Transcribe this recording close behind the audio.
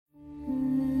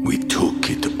We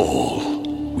took it all.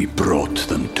 We brought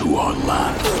them to our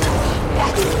land.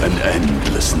 An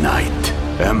endless night,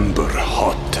 ember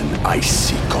hot and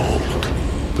icy cold.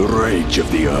 The rage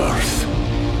of the earth.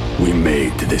 We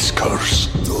made this curse.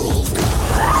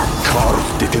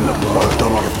 Carved it in the blood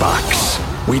on our backs.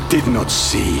 We did not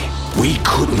see. We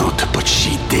could not, but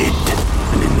she did.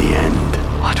 And in the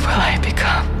end... What will I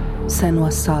become?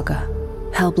 Senua's Saga.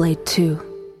 Hellblade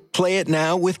 2. Play it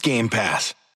now with Game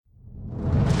Pass.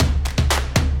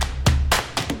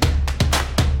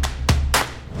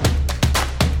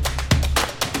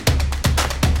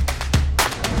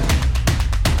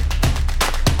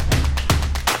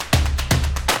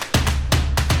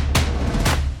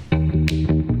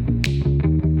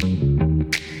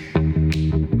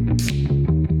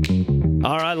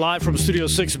 All right, live from Studio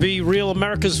 6B, Real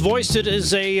America's Voice. It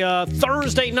is a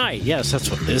Thursday night. Yes, that's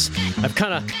what it is. I've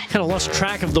kind of lost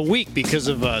track of the week because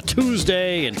of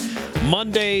Tuesday and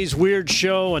Monday's weird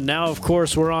show, and now, of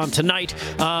course, we're on tonight.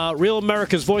 Real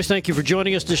America's Voice, thank you for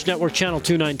joining us. Dish Network, Channel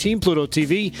 219, Pluto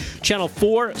TV, Channel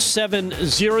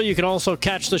 470. You can also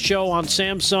catch the show on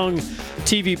Samsung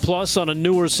TV Plus on a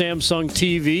newer Samsung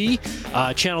TV,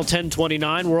 Channel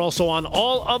 1029. We're also on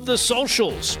all of the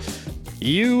socials.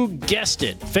 You guessed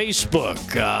it. Facebook,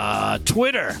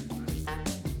 Twitter,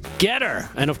 Getter,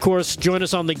 and of course, join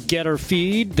us on the Getter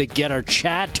feed, the Getter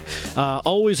chat.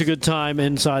 Always a good time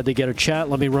inside the Getter chat.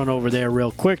 Let me run over there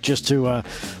real quick just to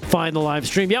find the live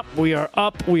stream. Yep, we are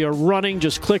up. We are running.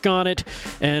 Just click on it,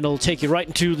 and it'll take you right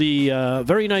into the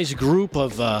very nice group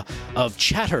of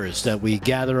chatters that we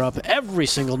gather up every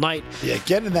single night. Yeah,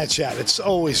 get in that chat. It's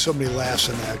always so many laughs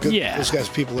in there. Good, yeah. Those guys,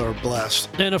 people are blessed.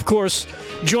 And of course,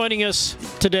 joining us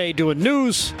today doing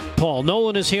news, Paul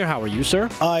Nolan is here. How are you, sir?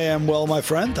 I am well, my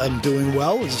friend. I'm doing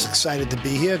well. Just excited to be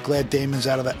here. Glad Damon's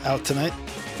out tonight.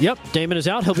 Yep, Damon is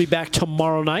out. He'll be back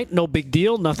tomorrow night. No big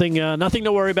deal. Nothing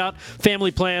to worry about.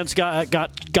 Family plans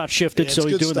got shifted, Yeah, so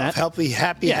he's doing stuff.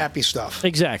 that. Happy stuff.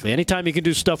 Exactly. Anytime you can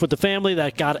do stuff with the family,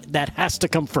 that has to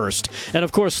come first. And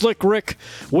of course, Slick Rick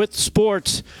with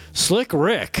sports. Slick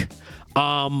Rick.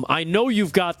 I know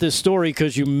you've got this story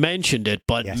because you mentioned it,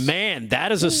 but yes. Man,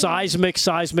 that is a seismic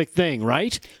thing,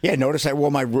 right? Yeah, notice I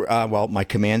wore my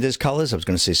Commanders colors. I was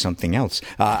going to say something else.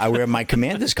 I wear my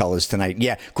Commanders colors tonight.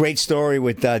 Yeah, great story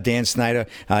with Dan Snyder.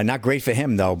 Not great for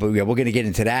him, though, but we're going to get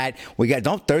into that. We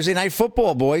got Thursday night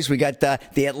football, boys. We got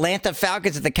the Atlanta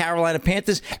Falcons at the Carolina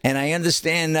Panthers, and I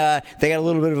understand they got a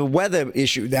little bit of a weather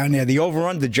issue down there. The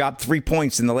over-under dropped 3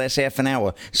 points in the last half an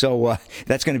hour, so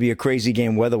that's going to be a crazy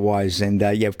game weather-wise. And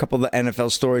you have a couple of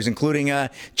NFL stories, including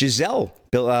Giselle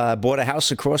bought a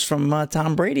house across from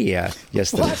Tom Brady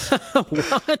yesterday.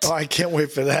 What? Oh, I can't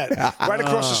wait for that. Right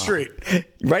across the street.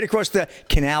 Right across the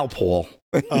canal, Paul.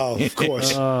 Oh, of course.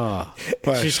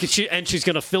 She's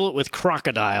going to fill it with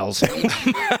crocodiles.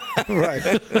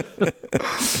 Right.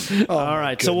 All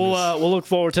right. So we'll look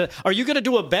forward to. Are you going to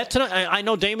do a bet tonight? I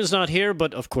know Damon's not here,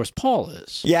 but of course Paul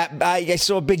is. Yeah, I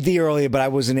saw a big D earlier, but I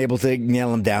wasn't able to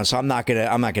nail him down, so I'm not gonna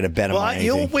bet him on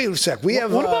anything. Wait a sec. We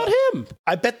have. What about him?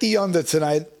 I bet the under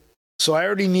tonight, so I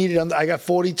already needed under. I got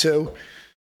 42.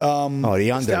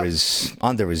 The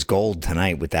under is gold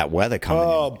tonight with that weather coming in.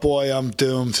 Oh, boy, I'm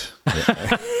doomed.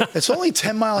 It's only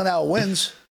 10-mile-an-hour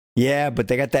winds. Yeah, but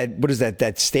they got that, what is that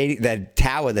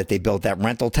tower that they built, that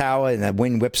rental tower, and that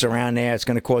wind whips around there. It's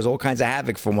going to cause all kinds of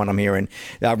havoc from what I'm hearing.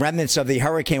 Remnants of the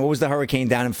hurricane. What was the hurricane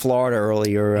down in Florida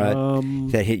earlier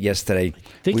that hit yesterday?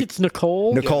 I think it's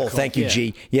Nicole. Nicole, thank you,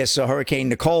 G. Yes, so Hurricane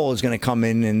Nicole is going to come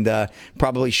in and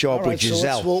probably show up with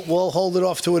Giselle. So we'll hold it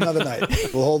off to another night.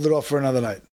 We'll hold it off for another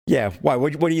night. Yeah, why?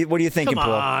 What are you thinking, Paul?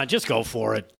 Come on, just go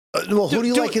for it. Well, who do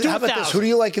you like? How about this? Who do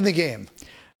you like in the game?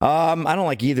 I don't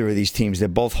like either of these teams. They're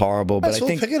both horrible. But I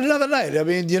think pick it another night. I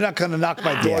mean, you're not going to knock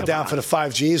my door down for the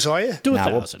 5 Gs, are you? Do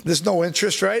 1,000. There's no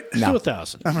interest, right? No. Do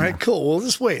 1,000. All right, cool. We'll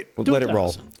just wait. We'll let it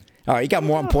roll. All right, you got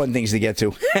more important things to get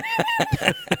to.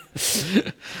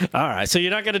 All right, so you're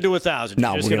not going to do 1,000.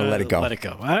 No, we're going to let it go. Let it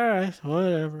go. All right,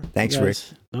 whatever. Thanks, Rick.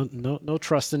 No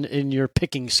trust in your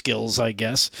picking skills, I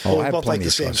guess. We both like the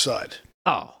same side.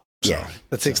 Oh. Yeah,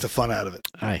 that takes the fun out of it.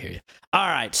 I hear you. All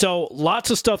right, so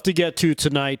lots of stuff to get to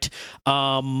tonight,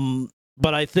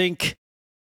 but I think,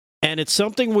 and it's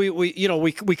something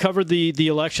we covered the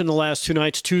election the last 2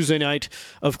 nights. Tuesday night,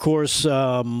 of course,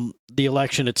 the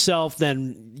election itself.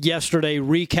 Then yesterday,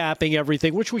 recapping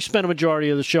everything, which we spent a majority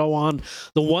of the show on.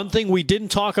 The one thing we didn't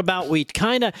talk about, we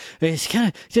kind of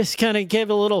gave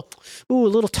a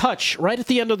little touch right at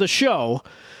the end of the show,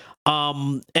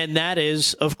 and that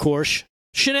is, of course,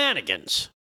 shenanigans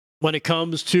when it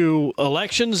comes to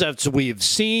elections, as we've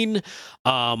seen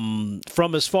from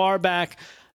as far back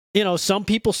some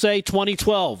people say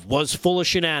 2012 was full of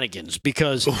shenanigans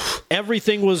because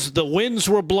everything the winds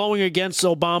were blowing against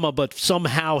Obama, but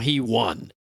somehow he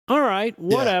won. All right,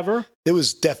 whatever. Yeah. It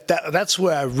was that's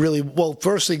where I really,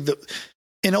 first thing,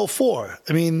 in 2004,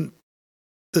 I mean,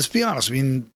 let's be honest. I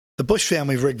mean, the Bush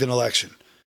family rigged an election.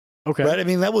 Okay. Right? I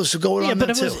mean, that was going on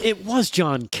but too. it was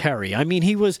John Kerry. I mean,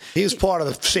 he was part of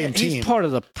the same team. He's part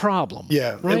of the problem.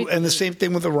 Yeah. Right? And the same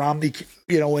thing with the Romney,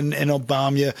 and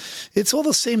Obama. It's all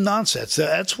the same nonsense.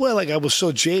 That's where, I was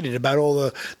so jaded about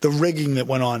all the rigging that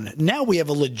went on. Now we have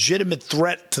a legitimate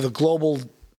threat to the global,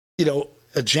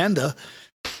 agenda,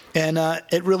 and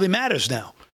it really matters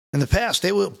now. In the past,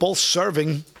 they were both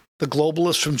serving the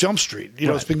globalists from Jump Street.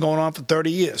 It's been going on for 30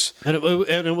 years. And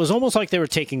it was almost like they were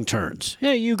taking turns.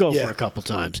 Yeah, you go for a couple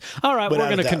times. All right, we're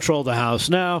going to control the House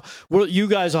now. You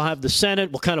guys will have the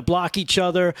Senate. We'll kind of block each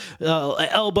other.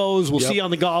 Elbows. We'll see you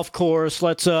on the golf course.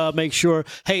 Let's make sure,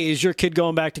 hey, is your kid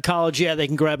going back to college? Yeah, they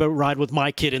can grab a ride with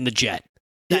my kid in the jet.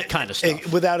 That kind of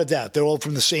stuff. Without a doubt. They're all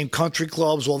from the same country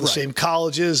clubs, all the same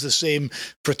colleges, the same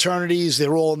fraternities.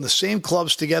 They're all in the same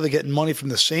clubs together, getting money from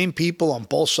the same people on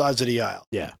both sides of the aisle.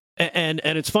 Yeah. And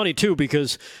it's funny, too,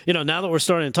 because, now that we're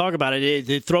starting to talk about it,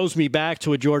 it throws me back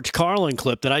to a George Carlin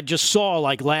clip that I just saw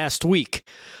last week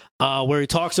where he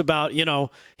talks about,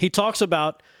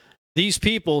 these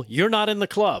people, you're not in the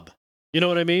club. You know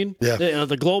what I mean? Yeah.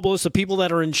 The globalists, the people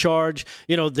that are in charge,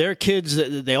 their kids,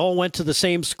 they all went to the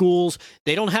same schools.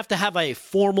 They don't have to have a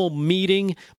formal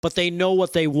meeting, but they know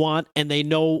what they want and they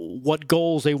know what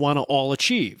goals they want to all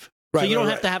achieve. Right, so you don't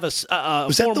have to have a was formal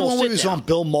that the one where he was sit-down. on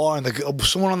Bill Maher and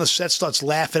someone on the set starts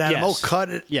laughing at him? Oh, cut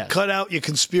it. Yes. Cut out your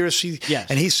conspiracy. Yes.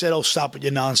 And he said, oh, stop with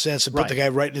your nonsense, and put the guy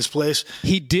right in his place.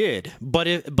 He did. But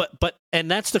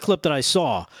and that's the clip that I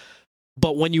saw.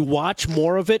 But when you watch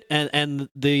more of it, and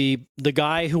the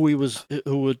guy who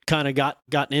had kind of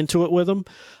gotten into it with him,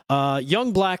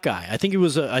 young black guy, I think it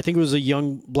was a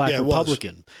young black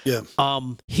Republican. Yeah.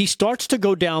 He starts to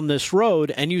go down this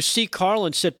road, and you see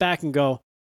Carlin sit back and go,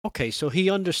 okay, so he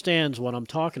understands what I'm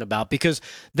talking about, because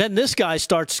then this guy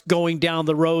starts going down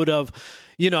the road of,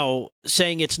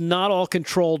 saying it's not all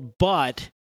controlled, but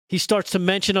he starts to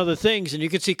mention other things, and you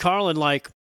can see Carlin like,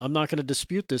 I'm not going to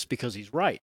dispute this because he's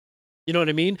right. You know what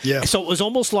I mean? Yeah. So it was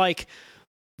almost like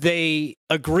they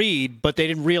agreed, but they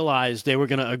didn't realize they were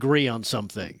going to agree on some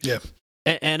things. Yeah.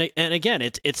 And again,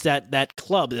 it's that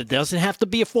club. It doesn't have to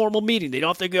be a formal meeting. They don't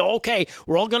have to go, okay,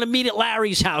 we're all going to meet at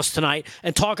Larry's house tonight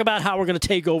and talk about how we're going to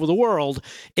take over the world.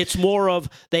 It's more of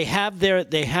they have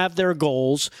their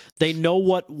goals. They know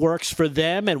what works for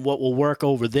them and what will work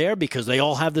over there because they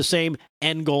all have the same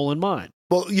end goal in mind.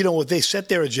 Well, they set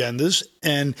their agendas,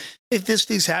 and if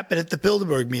these happen at the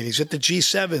Bilderberg meetings, at the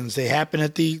G7s, they happen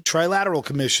at the Trilateral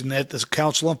Commission, at the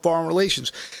Council on Foreign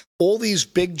Relations, all these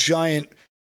big, giant,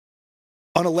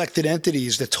 unelected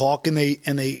entities that talk and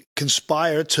they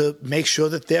conspire to make sure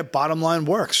that their bottom line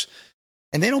works.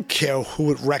 And they don't care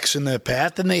who it wrecks in their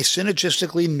path, and they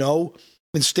synergistically know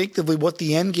instinctively what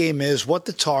the end game is, what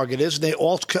the target is, and they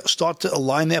all start to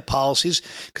align their policies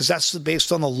because that's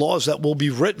based on the laws that will be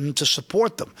written to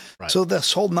support them. Right. So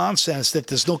this whole nonsense that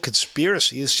there's no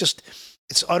conspiracy is just,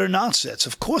 it's utter nonsense.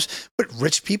 Of course, but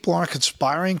rich people aren't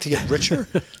conspiring to get richer.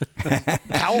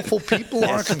 Powerful people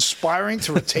aren't conspiring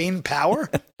to retain power.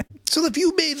 So if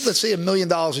you made, let's say, $1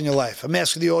 million in your life, I'm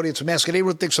asking the audience, I'm asking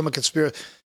anyone who thinks I'm a conspiracy,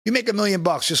 you make $1 million,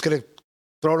 just going to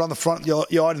throw it on the front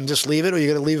yard and just leave it, or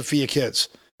you're going to leave it for your kids.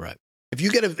 Right. If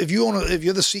you're the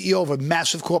CEO of a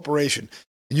massive corporation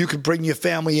and you could bring your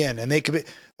family in, and are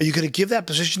you going to give that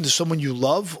position to someone you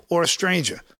love or a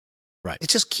stranger? Right. It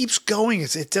just keeps going.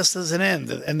 It just doesn't end.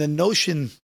 And the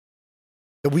notion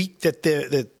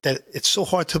that it's so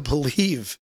hard to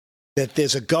believe that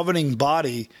there's a governing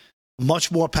body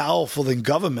much more powerful than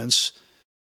governments,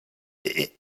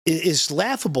 it is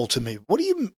laughable to me. What do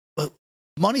you?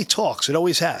 Money talks. It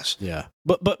always has. Yeah.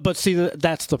 But see,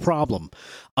 that's the problem.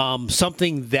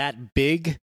 Something that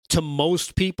big to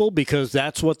most people, because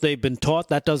that's what they've been taught,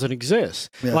 that doesn't exist.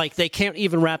 Yeah. Like, they can't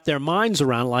even wrap their minds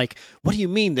around, like, what do you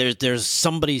mean there's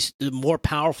somebody more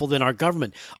powerful than our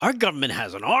government? Our government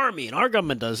has an army, and our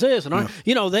government does this, and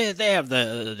they have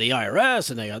the IRS,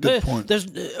 and they got this.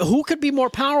 There's who could be more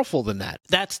powerful than that?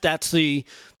 That's the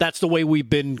way we've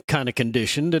been kind of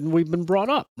conditioned, and we've been brought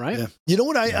up, right? Yeah. You know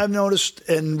what I've noticed,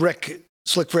 and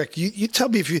Slick Rick, you tell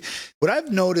me what I've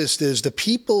noticed is the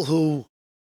people who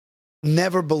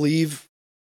never believe,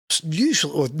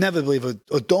 usually, or never believe,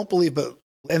 or don't believe, but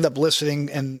end up listening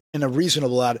and in a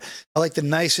reasonable out. I like the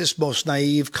nicest, most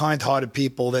naive, kind-hearted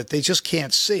people that they just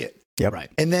can't see it. Yep. Right.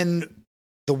 And then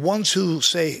the ones who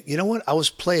say, you know what, I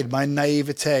was played, my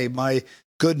naivete, my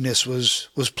goodness was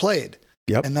played.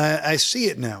 Yep. And I see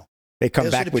it now. They come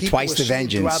Those are back the with people twice we're the seeing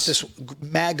vengeance. throughout this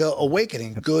MAGA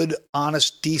awakening. Good,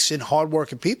 honest, decent,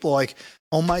 hardworking people like,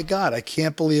 oh my God, I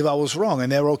can't believe I was wrong.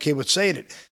 And they're okay with saying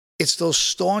it. It's those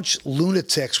staunch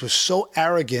lunatics who are so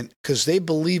arrogant because they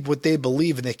believe what they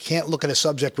believe and they can't look at a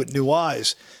subject with new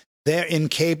eyes. They're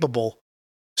incapable,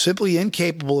 simply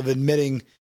incapable of admitting,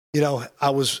 I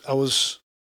was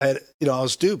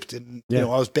duped and, I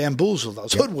was bamboozled. I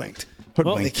was hoodwinked.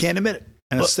 Well, They can't admit it.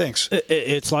 And it stinks.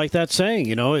 It's like that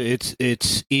saying,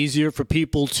 it's easier for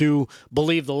people to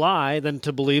believe the lie than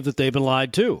to believe that they've been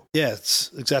lied to. Yeah,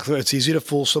 it's exactly right. It's easier to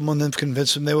fool someone than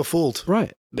convince them they were fooled.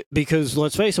 Right. Because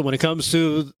let's face it, when it comes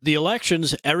to the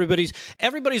elections,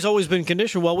 everybody's always been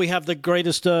conditioned. Well, we have the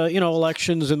greatest,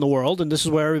 elections in the world, and this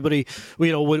is where everybody,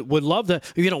 would love that.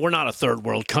 We're not a third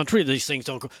world country. These things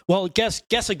don't go. Well,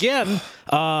 guess again.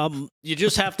 You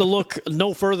just have to look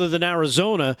no further than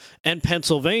Arizona and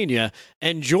Pennsylvania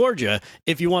and Georgia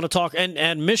if you want to talk,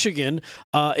 and Michigan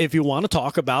if you want to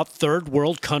talk about third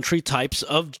world country types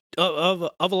of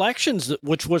elections,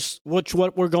 which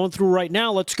what we're going through right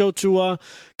now. Let's go to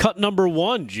cut number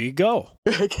 1. G, go.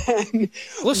 Again,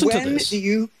 Listen to when this. do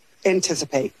you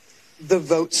anticipate the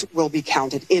votes will be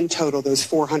counted in total, those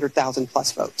 400,000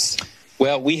 plus votes?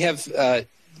 Well,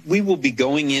 we will be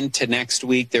going into next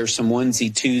week. There's some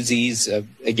onesie-twosies,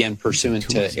 again, pursuant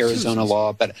to Arizona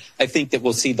law, but I think that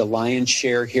we'll see the lion's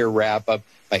share here wrap up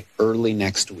by early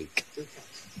next week.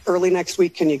 Early next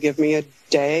week, can you give me a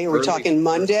day? Are we talking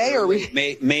Monday? Or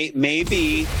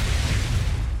maybe.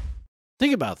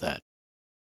 Think about that.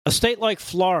 A state like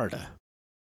Florida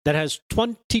that has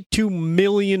 22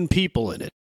 million people in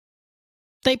it,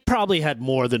 they probably had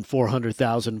more than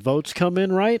 400,000 votes come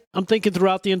in, right? I'm thinking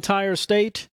throughout the entire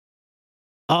state.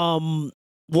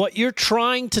 What you're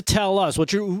trying to tell us,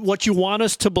 what you want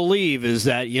us to believe is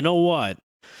that, you know what?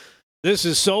 This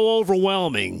is so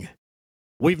overwhelming.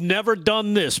 We've never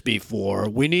done this before.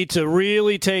 We need to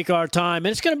really take our time.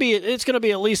 And it's going to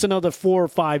be at least another 4 or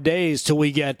 5 days till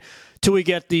we get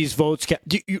these votes.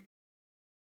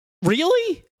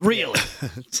 Really?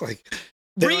 It's like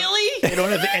Really? They don't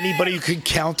have anybody who can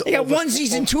count. They got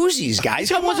onesies and twosies, guys.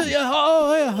 Come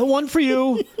on. One for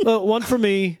you, one for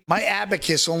me. My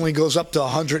abacus only goes up to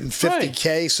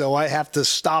 150K, so I have to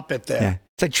stop it there. Yeah.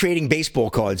 It's like trading baseball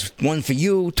cards. 1 for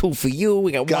you, 2 for you.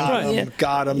 We got Got one. them,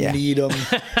 got them, Yeah. need them.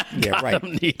 Yeah, right.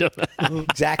 Need 'em.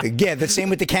 Exactly. Yeah, the same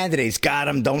with the candidates. Got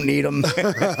them, don't need them.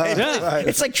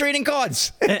 It's like trading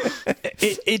cards.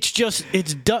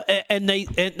 It's done, and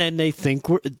they think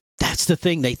we're. That's the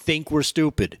thing. They think we're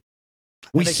stupid.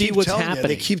 We They see keep what's telling you. happening.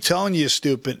 They keep telling you you're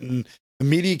stupid, and the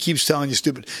media keeps telling you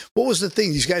stupid. What was the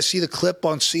thing? These guys see the clip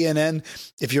on CNN.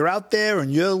 If you're out there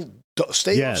and you're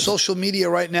stay on social media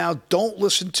right now, don't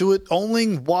listen to it.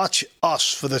 Only watch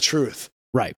us for the truth.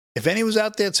 Right. If anyone's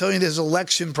out there telling you there's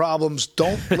election problems,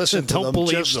 don't listen to Don't them.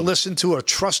 believe Just them. listen to a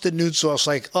trusted news source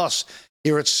like us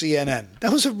here at CNN.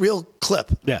 That was a real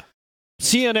clip. Yeah.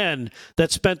 CNN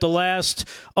that spent the last,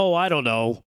 I don't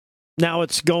know, now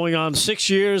it's going on 6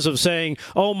 years of saying,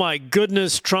 oh my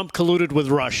goodness, Trump colluded with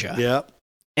Russia. Yep.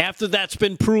 After that's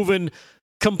been proven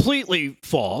completely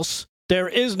false, there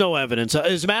is no evidence.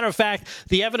 As a matter of fact,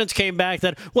 the evidence came back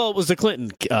that, it was the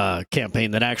Clinton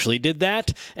campaign that actually did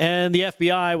that, and the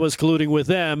FBI was colluding with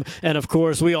them. And, of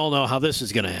course, we all know how this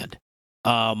is going to end.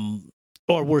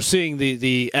 Or we're seeing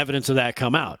the evidence of that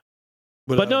come out.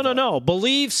 But no.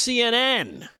 Believe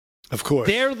CNN. Of course.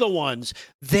 They're the ones.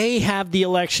 They have the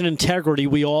election integrity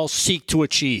we all seek to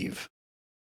achieve.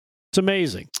 It's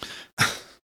amazing.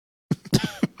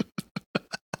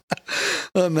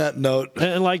 On that note.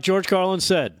 And like George Carlin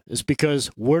said, it's because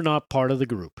we're not part of the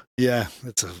group. Yeah,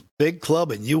 it's a big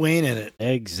club and you ain't in it.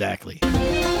 Exactly. All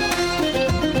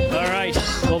right.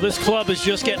 Well, this club is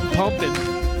just getting pumping.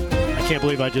 I can't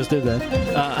believe I just did that.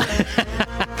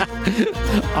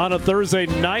 On a Thursday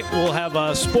night, we'll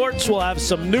have sports, we'll have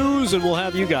some news, and we'll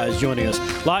have you guys joining us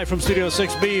live from Studio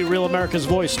 6B, Real America's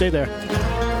Voice. Stay there.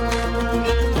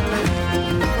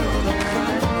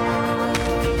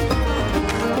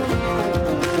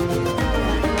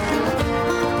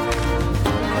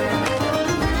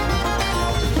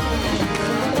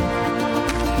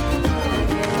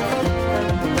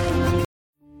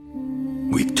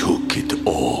 We took it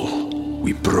all.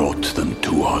 We brought them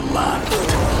to our land.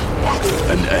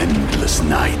 An endless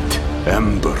night,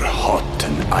 ember hot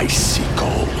and icy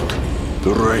cold.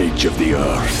 The rage of the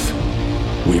earth.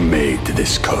 We made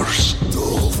this curse.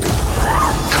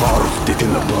 Carved it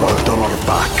in the blood on our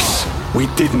backs. We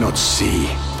did not see.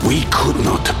 We could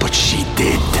not, but she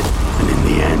did. And in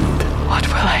the end... What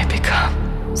will I become?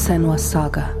 Senua's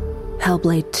Saga.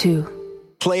 Hellblade 2.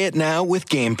 Play it now with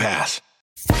Game Pass.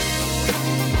 All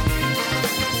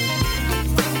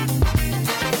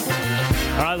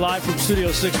right, live from Studio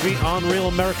 6B on Real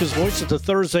America's Voice. It's a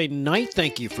Thursday night.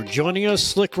 Thank you for joining us.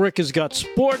 Slick Rick has got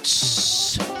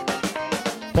sports.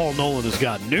 Paul Nolan has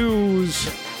got news.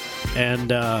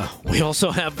 And we also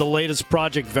have the latest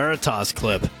Project Veritas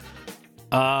clip.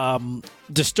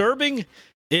 Disturbing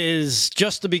is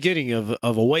just the beginning of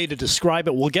a way to describe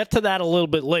it. We'll get to that a little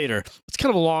bit later. It's kind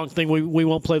of a long thing. We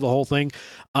won't play the whole thing.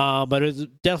 But it'll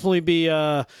definitely be...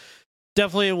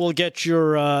 definitely will get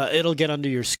your... it'll get under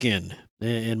your skin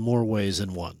in more ways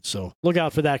than one. So look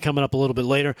out for that coming up a little bit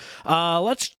later.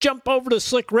 Let's jump over to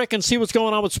Slick Rick and see what's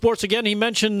going on with sports again. He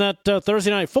mentioned that Thursday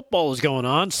Night Football is going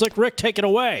on. Slick Rick, take it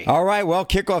away. All right, well,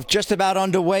 kickoff just about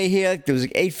underway here. There was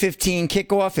an 8:15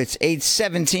 kickoff. It's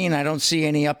 8:17. I don't see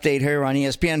any update here on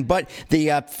ESPN, but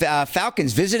the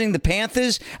Falcons visiting the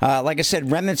Panthers. Like I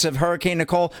said, remnants of Hurricane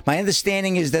Nicole. My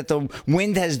understanding is that the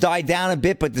wind has died down a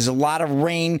bit, but there's a lot of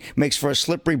rain, makes for a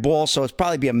slippery ball, so it's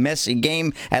probably be a messy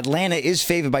game. Atlanta is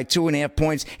favored by 2.5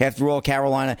 points. After all,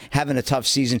 Carolina having a tough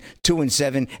season,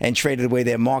 2-7, and traded away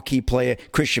their marquee player,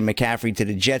 Christian McCaffrey, to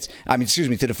the Jets.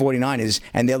 To the 49ers,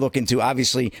 and they're looking to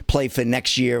obviously play for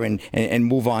next year and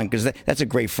move on, because that's a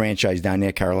great franchise down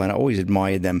there, Carolina. Always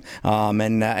admired them.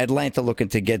 And Atlanta looking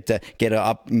to get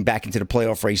up and back into the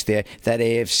playoff race there. That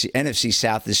NFC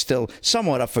South is still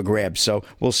somewhat up for grabs, so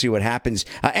we'll see what happens.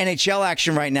 NHL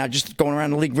action right now, just going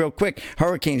around the league real quick.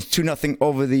 Hurricanes 2-0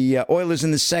 over the Oilers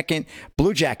in the second.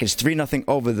 Blue Jackets 3-0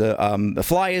 over the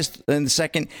Flyers in the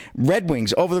second. Red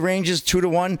Wings over the Rangers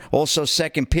 2-1, also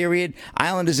second period.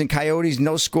 Islanders and Coyotes,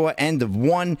 no score, end of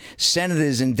 1.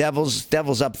 Senators and Devils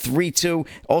up 3-2,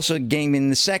 also game in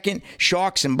the second.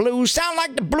 Sharks and Blues, sound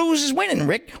like the Blues is winning,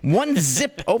 Rick.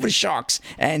 1-0 over the Sharks.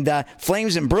 And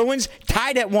Flames and Bruins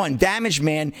tied at 1. Damaged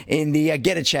Man in the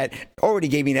Get a Chat already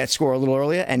gave me that score a little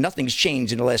earlier, and nothing's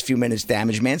changed in the last few minutes,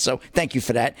 Damaged Man, so thank you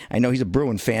for that. I know he's a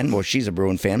Bruin fan, or she's a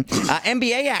Bruin fan.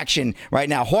 NBA action right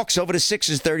now. Hawks over the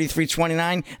Sixers,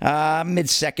 33-29,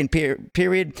 mid-second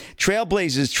period.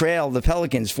 Trailblazers trail the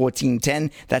Pelicans,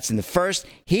 14-10. That's in the first.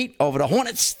 Heat over the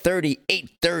Hornets,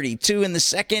 38-32 in the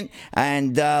second.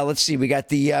 And let's see, we got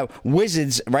the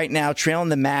Wizards right now trailing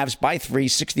the Mavs by 3,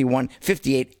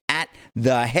 61-58 at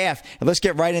the half. And let's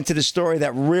get right into the story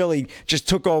that really just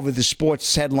took over the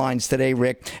sports headlines today,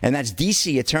 Rick, and that's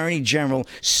D.C. Attorney General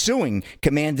suing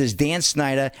Commanders Dan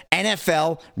Snyder,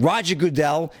 NFL, Roger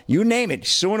Goodell, you name it,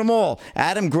 suing them all.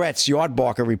 Adam Gretz,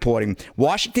 Yardbarker reporting.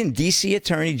 Washington, D.C.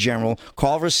 Attorney General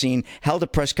Carl Racine held a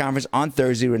press conference on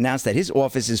Thursday to announce that his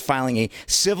office is filing a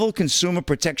civil consumer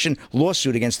protection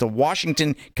lawsuit against the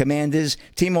Washington Commanders,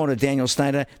 team owner Daniel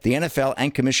Snyder, the NFL,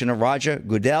 and Commissioner Roger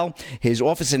Goodell. His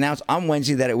office announced on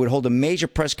Wednesday that it would hold a major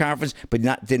press conference, but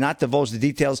did not divulge the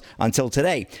details until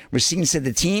today. Racine said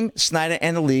the team, Snyder,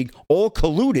 and the league all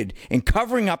colluded in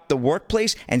covering up the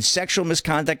workplace and sexual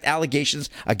misconduct allegations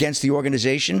against the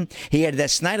organization. He added that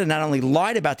Snyder not only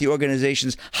lied about the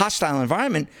organization's hostile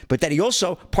environment, but that he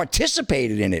also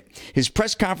participated in it. His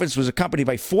press conference was accompanied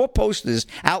by 4 posters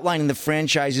outlining the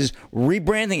franchise's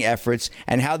rebranding efforts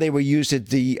and how they were used to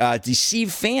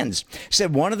deceive fans.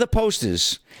 Said one of the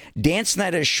posters, Dan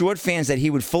Snyder assured fans that he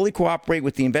would fully cooperate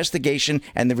with the investigation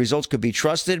and the results could be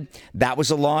trusted. That was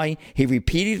a lie. He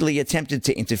repeatedly attempted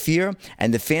to interfere,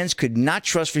 and the fans could not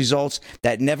trust results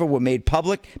that never were made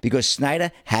public because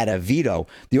Snyder had a veto.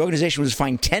 The organization was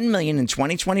fined $10 million in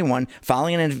 2021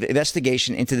 following an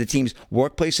investigation into the team's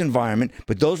workplace environment,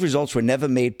 but those results were never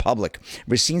made public.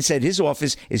 Racine said his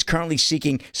office is currently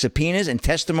seeking subpoenas and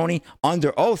testimony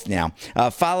under oath now.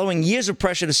 Following years of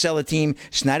pressure to sell the team,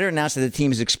 Snyder announced that the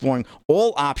team is exploring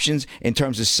all options in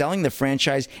terms of selling the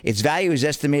franchise. Its value is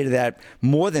estimated at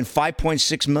more than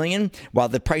 $5.6 million, while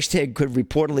the price tag could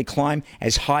reportedly climb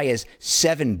as high as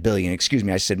 $7 billion. Excuse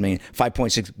me, I said million.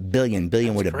 $5.6 billion.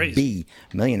 Billion with a B.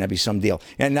 Million, that'd be some deal.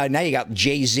 And now you got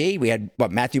Jay-Z. We had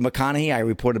Matthew McConaughey. I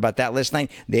reported about that last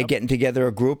night. They're getting together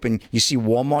a group, and you see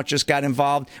Walmart just got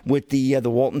involved with the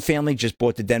Walton family. Just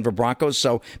bought the Denver Broncos.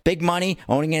 So big money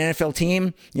owning an NFL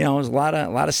team. You know, there's a lot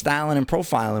of styling and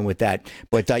profiling with that.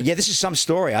 But yeah, this is some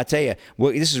story. I tell you,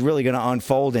 this is really going to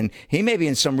unfold, and he may be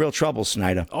in some real trouble,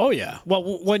 Snyder. Oh yeah.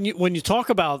 Well, when you talk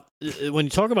about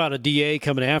a DA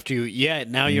coming after you, yeah,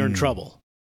 now you're in trouble.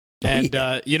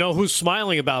 And you know who's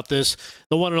smiling about this?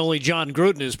 The one and only John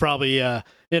Gruden is probably,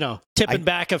 tipping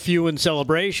back a few in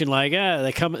celebration, like,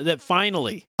 that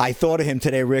finally. I thought of him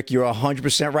today, Rick. You're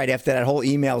 100% right. After that whole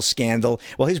email scandal,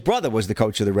 well, his brother was the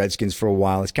coach of the Redskins for a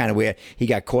while. It's kind of where he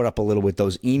got caught up a little with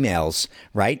those emails,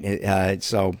 right? Correct.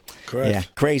 Yeah,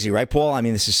 crazy, right, Paul? I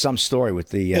mean, this is some story with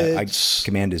the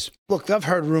Commanders. Look, I've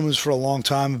heard rumors for a long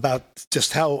time about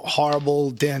just how horrible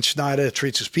Dan Snyder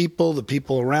treats his people, the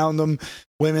people around him,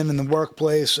 women in the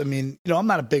workplace. I mean, I'm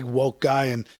not a big woke guy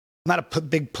and I'm not a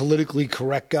big politically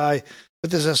correct guy,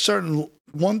 but there's a certain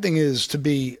one thing is to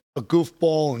be a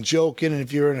goofball and joking. And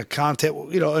if you're in a content,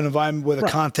 an environment where the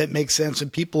content makes sense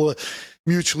and people are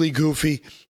mutually goofy,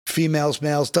 females,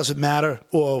 males, doesn't matter,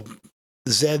 or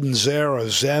Zed and Zer or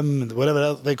Zem, whatever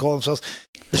else they call themselves.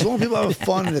 As long as people have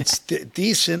fun and it's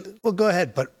decent, well, go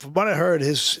ahead. But from what I heard,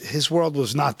 his world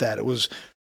was not that. It was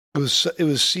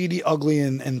seedy, ugly,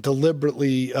 and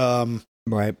deliberately,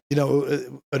 right.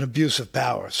 An abuse of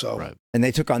power. So, right. And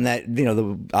they took on that,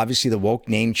 obviously the woke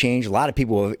name change. A lot of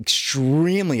people were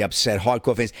extremely upset,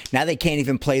 hardcore fans. Now they can't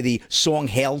even play the song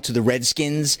 "Hail to the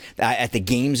Redskins" at the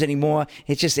games anymore.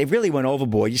 It really went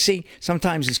overboard. You see,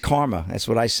 sometimes it's karma. That's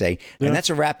what I say. Yeah. And that's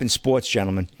a wrap in sports,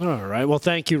 gentlemen. All right. Well,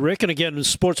 thank you, Rick. And again,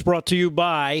 sports brought to you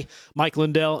by Mike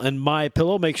Lindell and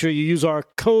MyPillow. Make sure you use our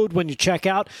code when you check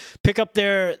out.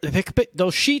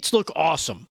 Those sheets look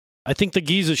awesome. I think the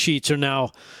Giza sheets are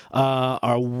now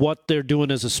are what they're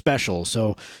doing as a special.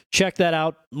 So check that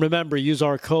out. Remember, use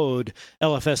our code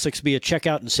LFS6B at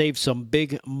checkout and save some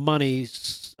big money.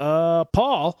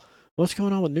 Paul, what's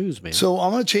going on with news, man? So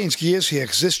I'm going to change gears here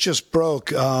because this just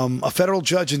broke. A federal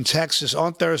judge in Texas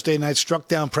on Thursday night struck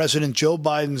down President Joe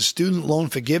Biden's student loan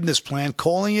forgiveness plan,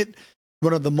 calling it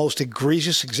one of the most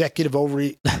egregious executive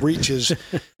overreaches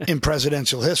in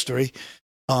presidential history.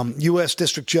 U.S.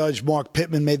 District Judge Mark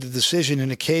Pittman made the decision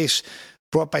in a case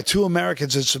brought by two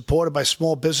Americans and supported by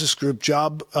small business group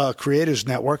Job Creators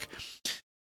Network.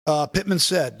 Pittman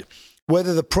said,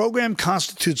 whether the program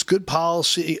constitutes good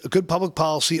public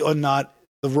policy or not,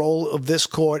 the role of this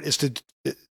court is to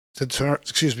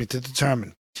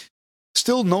determine.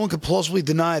 Still, no one can plausibly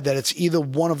deny that it's either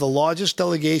one of the largest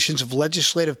delegations of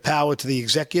legislative power to the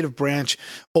executive branch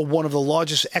or one of the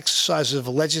largest exercises of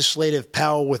legislative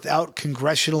power without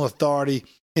congressional authority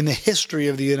in the history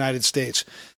of the United States.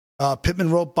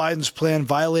 Pittman wrote Biden's plan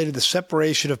violated the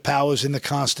separation of powers in the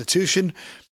Constitution.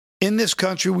 In this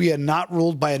country, we are not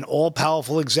ruled by an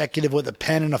all-powerful executive with a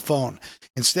pen and a phone.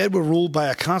 Instead, we're ruled by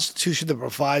a constitution that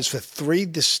provides for three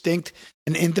distinct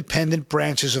and independent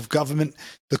branches of government.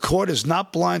 The court is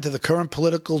not blind to the current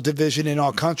political division in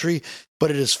our country, but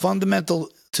it is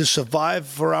fundamental to survive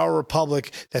for our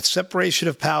republic that separation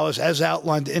of powers, as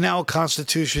outlined in our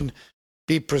Constitution,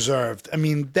 be preserved. I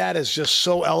mean, that is just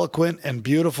so eloquent and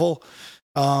beautiful.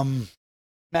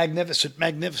 Magnificent.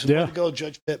 Yeah. Way to go,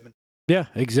 Judge Pittman. Yeah,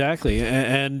 exactly.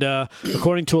 And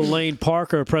according to Elaine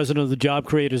Parker, president of the Job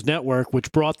Creators Network,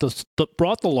 which brought the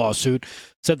lawsuit,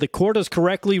 said the court has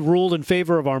correctly ruled in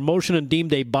favor of our motion and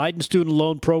deemed a Biden student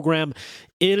loan program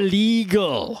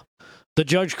illegal. The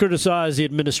judge criticized the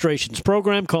administration's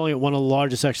program, calling it one of the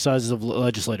largest exercises of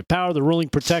legislative power. The ruling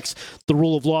protects the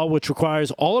rule of law, which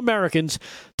requires all Americans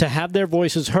to have their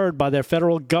voices heard by their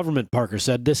federal government, Parker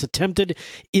said. This attempted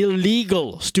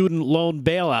illegal student loan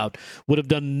bailout would have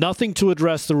done nothing to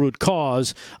address the root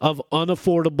cause of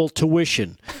unaffordable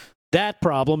tuition. That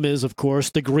problem is, of course,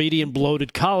 the greedy and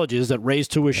bloated colleges that raise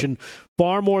tuition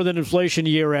far more than inflation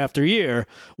year after year,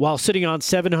 while sitting on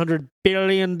 $700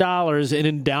 billion in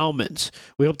endowments.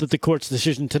 We hope that the court's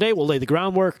decision today will lay the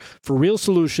groundwork for real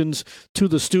solutions to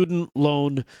the student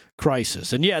loan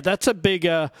crisis. And yeah, that's a big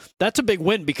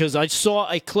win, because I saw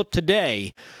a clip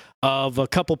today of a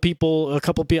couple people, I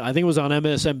think it was on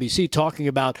MSNBC, talking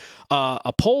about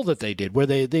a poll that they did where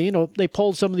they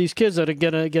polled some of these kids that are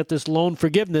going to get this loan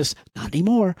forgiveness. Not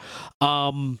anymore.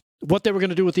 What they were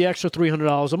going to do with the extra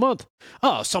 $300 a month.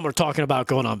 Oh, some are talking about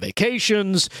going on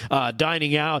vacations,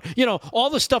 dining out,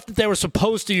 all the stuff that they were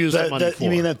supposed to use that money for.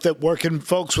 You mean that working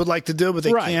folks would like to do, but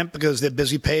they can't because they're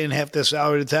busy paying half their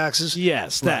salary to taxes?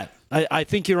 Yes, that. I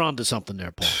think you're onto something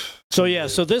there, Paul. So yeah,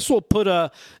 so this will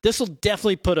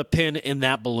definitely put a pin in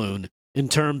that balloon in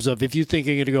terms of if you think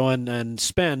you're going to go in and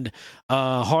spend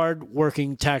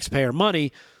hard-working taxpayer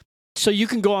money, so you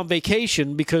can go on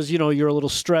vacation because you're a little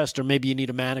stressed or maybe you need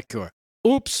a manicure.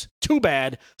 Oops, too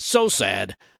bad, so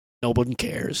sad. Nobody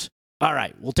cares. All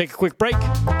right, we'll take a quick break.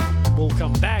 We'll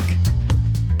come back.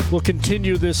 We'll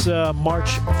continue this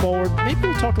march forward. Maybe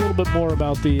we'll talk a little bit more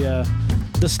about the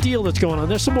steal that's going on.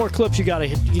 There's some more clips you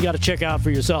gotta check out for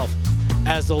yourself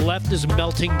as the left is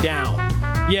melting down.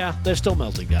 Yeah, they're still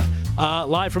melting down.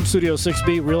 Live from Studio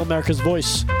 6B, Real America's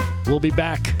Voice. We'll be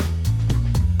back.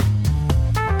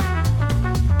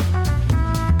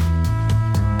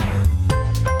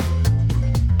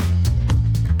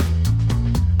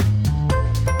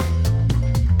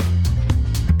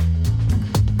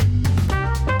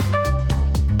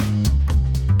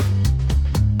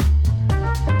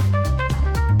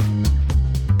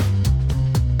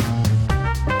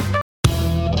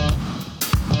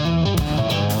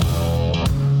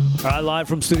 All right, live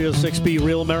from Studio 6B,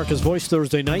 Real America's Voice,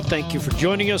 Thursday night. Thank you for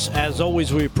joining us. As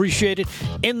always, we appreciate it.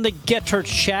 In the Get Her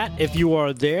chat, if you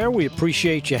are there, we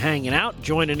appreciate you hanging out,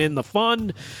 joining in the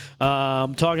fun.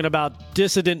 Talking about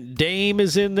Dissident Dame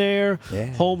is in there.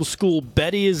 Yeah. Homeschool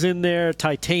Betty is in there.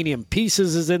 Titanium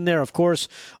Pieces is in there. Of course,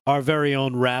 our very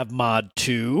own Rav Mod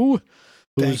 2.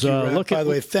 Thank you, Rav. By the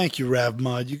way, thank you, Rav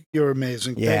Mod. You're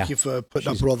amazing. Yeah. Thank you for putting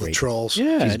up with all the trolls.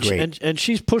 Yeah, she's great. And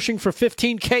she's pushing for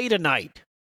 15K tonight.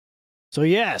 So,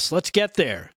 yes, let's get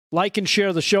there. Like and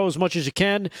share the show as much as you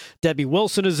can. Debbie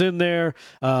Wilson is in there.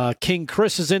 King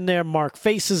Chris is in there. Mark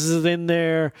Faces is in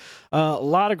there. A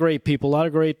lot of great people. A lot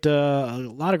of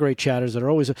great chatters that are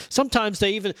always. Sometimes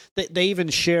they even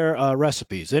share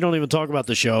recipes. They don't even talk about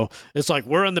the show. It's like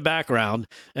we're in the background,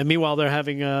 and meanwhile they're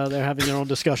having their own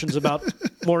discussions about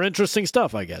more interesting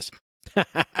stuff, I guess.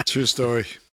 True story.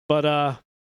 But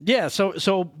yeah.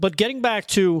 But getting back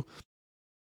to,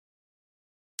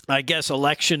 I guess,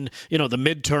 election, the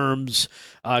midterms,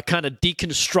 kind of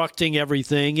deconstructing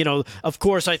everything. Of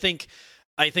course, I think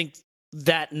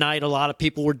that night a lot of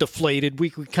people were deflated. We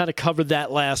kind of covered that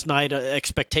last night.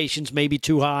 Expectations maybe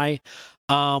too high.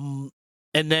 And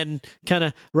then kind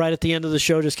of right at the end of the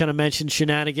show, just kind of mentioned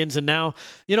shenanigans. And now,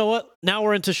 you know what? Now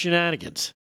we're into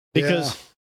shenanigans because,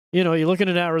 you're looking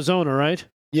at Arizona, right?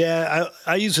 Yeah,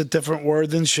 I use a different word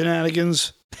than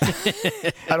shenanigans.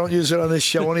 I don't use it on this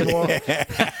show anymore.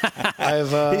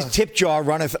 His tip jar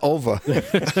runneth over.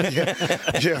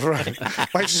 yeah, right.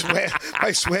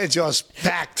 My swear jar's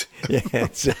packed. Yeah,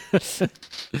 it's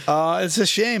a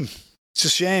shame. It's a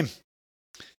shame.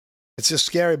 It's just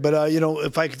scary. But,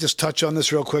 if I could just touch on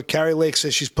this real quick. Carrie Lake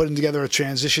says she's putting together a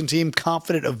transition team,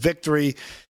 confident of victory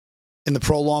in the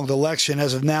prolonged election.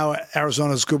 As of now,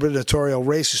 Arizona's gubernatorial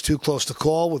race is too close to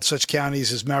call, with such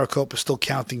counties as Maricopa still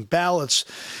counting ballots.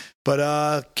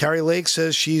 But Carrie Lake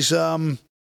says she's, she had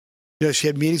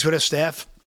meetings with her staff.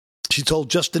 She told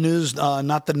Just the News,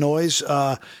 Not the Noise,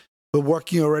 we're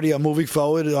working already on moving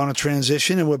forward on a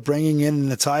transition, and we're bringing in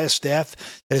an entire staff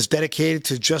that is dedicated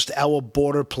to just our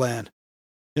border plan.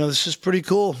 This is pretty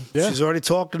cool. Yeah. She's already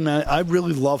talking, man. I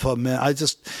really love her, man.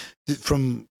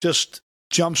 From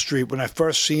Jump Street, when I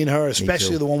first seen her,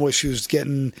 especially the one where she was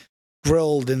getting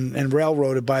grilled and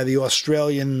railroaded by the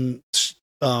Australian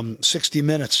 60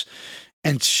 Minutes,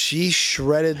 and she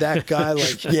shredded that guy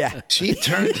she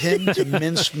turned him to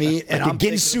mincemeat. And I'm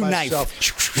thinking to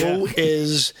myself, who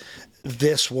is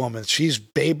this woman? She's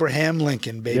Abraham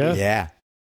Lincoln, baby. Yeah.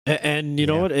 And you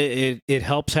know what? It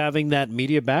helps having that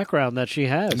media background that she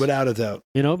has. Without a doubt.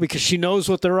 Because she knows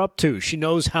what they're up to. She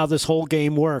knows how this whole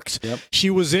game works. Yep.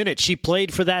 She was in it. She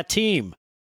played for that team.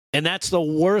 And that's the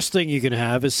worst thing you can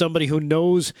have, is somebody who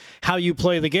knows how you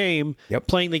play the game,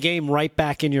 playing the game right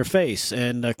back in your face.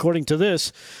 And according to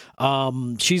this,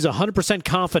 she's 100%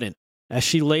 confident as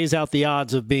she lays out the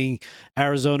odds of being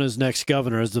Arizona's next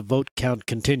governor as the vote count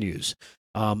continues.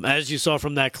 As you saw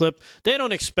from that clip, they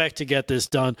don't expect to get this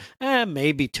done.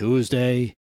 Maybe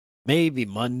Tuesday, maybe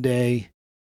Monday.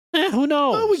 Who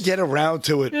knows? Well, we get around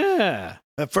to it. Yeah.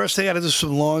 At first, I got to do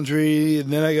some laundry,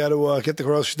 and then I got to get the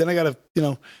groceries. Then I got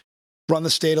to, run the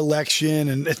state election.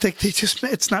 And I think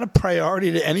it's not a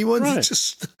priority to anyone. Right.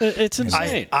 It's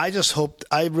insane.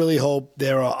 I really hope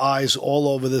there are eyes all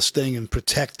over this thing and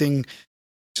protecting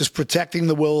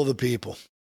the will of the people.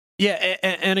 Yeah,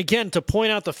 and again, to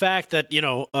point out the fact that,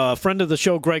 a friend of the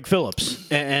show, Greg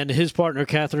Phillips, and his partner,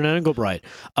 Catherine Engelbright,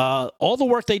 all the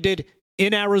work they did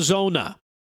in Arizona,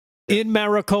 in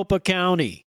Maricopa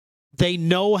County, they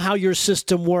know how your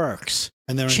system works.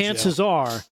 And chances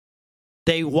are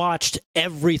they watched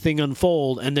everything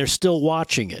unfold, and they're still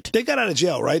watching it. They got out of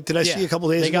jail, right? Did I see a couple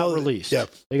days ago? They got released. Yeah.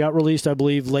 They got released, I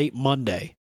believe, late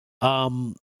Monday.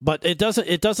 But it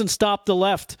doesn't stop the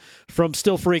left from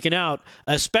still freaking out,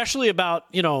 especially about,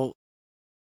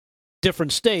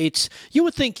 different states. You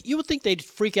would think they'd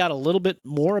freak out a little bit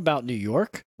more about New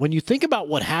York. When you think about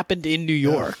what happened in New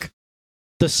York,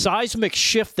 the seismic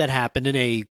shift that happened in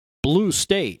a blue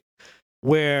state,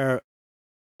 where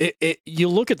you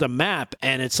look at the map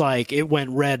and it's like it went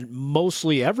red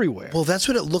mostly everywhere. Well, that's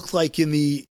what it looked like in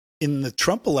the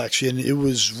Trump election. It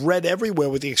was red everywhere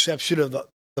with the exception of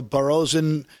the boroughs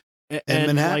in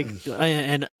Manhattan.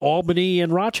 And Albany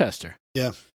and Rochester.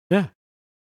 Yeah. Yeah.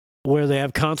 Where they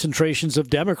have concentrations of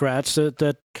Democrats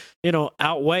that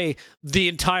outweigh the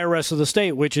entire rest of the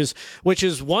state, which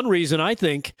is one reason I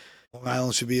think Long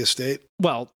Island should be a state.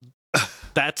 Well,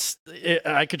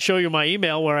 I could show you my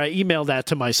email where I emailed that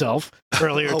to myself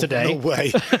earlier today. No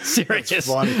way. Serious.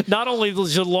 Not only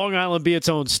should Long Island be its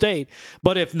own state,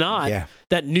 but if not,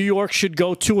 that New York should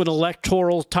go to an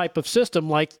electoral type of system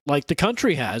like the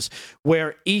country has,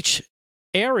 where each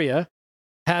area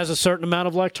has a certain amount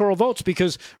of electoral votes.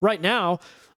 Because right now,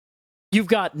 you've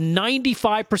got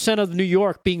 95% of New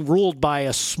York being ruled by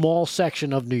a small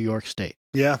section of New York State.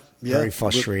 Yeah. Very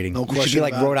frustrating. No it question should be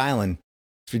like about Rhode Island.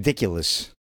 It's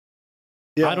ridiculous.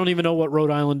 Yeah. I don't even know what Rhode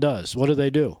Island does. What do they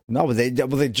do? No, but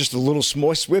they're just a little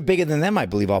small. We're bigger than them, I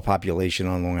believe, our population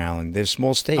on Long Island. They're a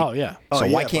small state. Oh, yeah. So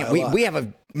why can't we have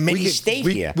a mini state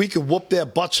here? We could whoop their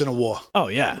butts in a war. Oh,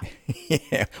 yeah.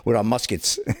 Yeah, with our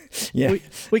muskets. Yeah.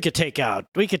 We could take out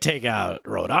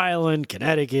Rhode Island,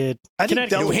 Connecticut,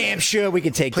 New Hampshire. We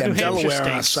could take them. Delaware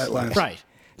on our sight lines. Right.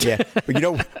 Yeah, but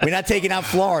we're not taking out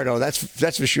Florida.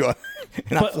 That's for sure.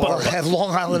 But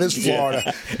Long Island is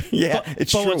Florida. Yeah,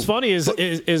 it's true. But what's funny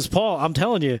is Paul, I'm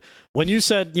telling you, when you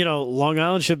said Long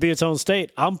Island should be its own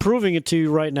state, I'm proving it to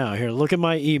you right now. Here, look at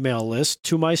my email list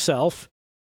to myself.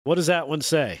 What does that one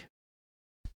say?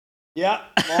 Yeah,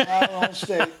 Long Island own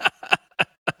state.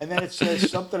 And then it says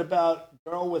something about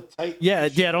girl with tight. Yeah.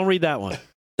 Don't read that one.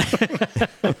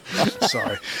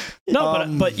 Sorry. No,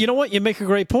 but you know what? You make a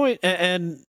great point,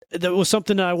 and that was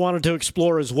something that I wanted to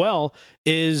explore as well.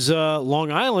 Is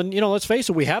Long Island? Let's face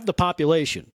it, we have the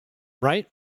population, right?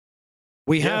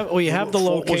 We have the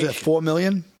location. Was it 4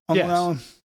 million on Long Island?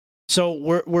 So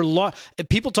we're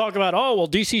people talk about,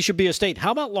 DC should be a state.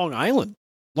 How about Long Island?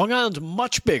 Long Island's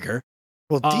much bigger.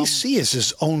 Well, D.C. is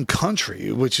its own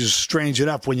country, which is strange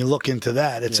enough when you look into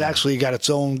that. It's actually got its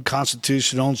own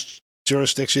constitution, own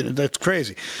jurisdiction. That's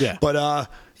crazy. Yeah. But,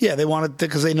 they want it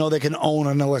because they know they can own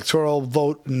an electoral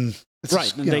vote. And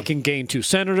they can gain 2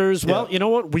 senators. Yeah. Well, you know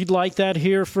what? We'd like that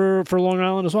here for Long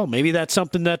Island as well. Maybe that's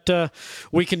something that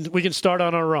we can start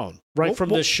on our own from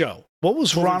this show. What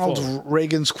was Ronald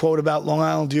Reagan's quote about Long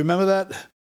Island? Do you remember that?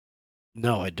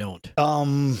 No, I don't.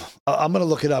 I'm going to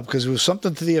look it up because it was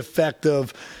something to the effect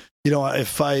of,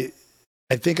 if I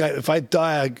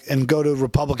die and go to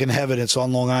Republican heaven, it's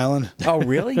on Long Island. Oh,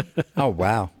 really? Oh,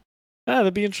 wow.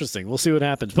 That'd be interesting. We'll see what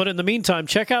happens. But in the meantime,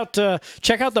 check out the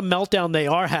meltdown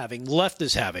the left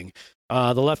is having,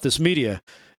 the leftist media,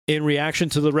 in reaction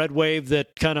to the red wave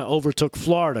that kind of overtook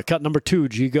Florida. Cut number 2,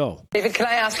 G, go. David, can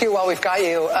I ask you, while we've got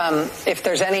you, if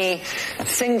there's any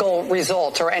single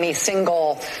result or any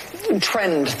single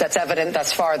trend that's evident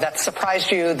thus far that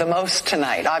surprised you the most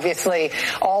tonight? Obviously,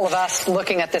 all of us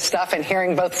looking at this stuff and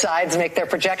hearing both sides make their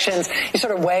projections, you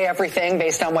sort of weigh everything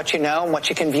based on what you know and what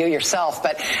you can view yourself.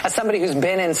 But as somebody who's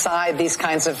been inside these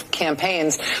kinds of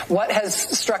campaigns, what has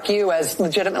struck you as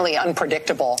legitimately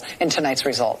unpredictable in tonight's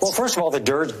results? Well, first of all,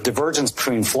 the divergence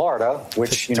between Florida,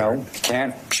 which,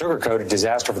 can't sugarcoat a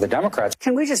disaster for the Democrats.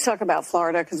 Can we just talk about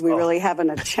Florida? Because we really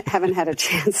haven't had a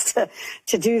chance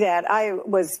to do that. I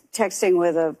was texting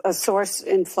with a source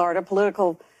in Florida,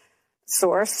 political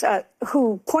source,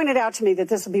 who pointed out to me that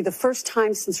this will be the first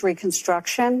time since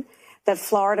Reconstruction that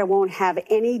Florida won't have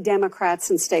any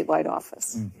Democrats in statewide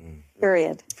office. Mm-hmm.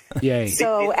 Period. Yay.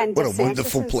 So, and what a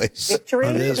wonderful place. Victory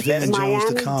is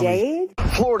Miami-Dade.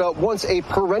 Florida, once a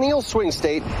perennial swing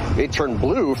state, it turned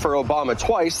blue for Obama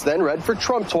twice, then red for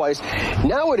Trump twice.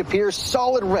 Now it appears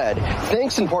solid red,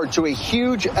 thanks in part to a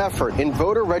huge effort in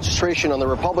voter registration on the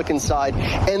Republican side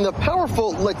and the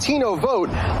powerful Latino vote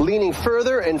leaning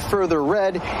further and further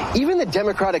red. Even the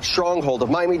Democratic stronghold of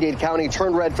Miami-Dade County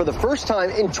turned red for the first time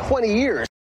in 20 years.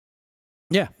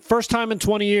 Yeah, first time in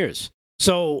 20 years.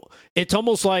 So it's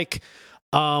almost like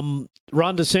Ron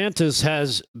DeSantis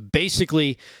has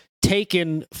basically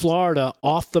taken Florida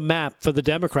off the map for the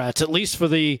Democrats, at least for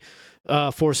the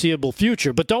foreseeable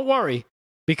future. But don't worry,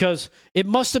 because it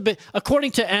must have been,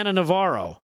 according to Ana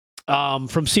Navarro from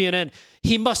CNN,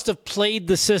 he must have played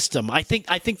the system. I think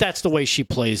that's the way she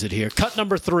plays it here. Cut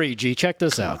number 3, G. Check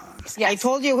this out. Yeah, I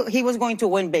told you he was going to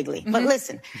win bigly. But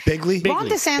listen, Ron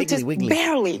DeSantis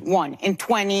barely won in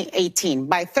 2018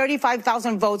 by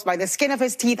 35,000 votes by the skin of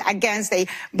his teeth against a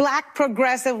black,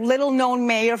 progressive, little-known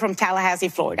mayor from Tallahassee,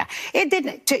 Florida. It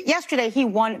didn't. Yesterday, he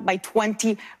won by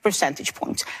 20 percentage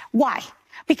points. Why?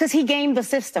 Because he gamed the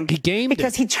system.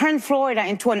 Because he turned Florida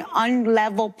into an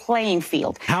unlevel playing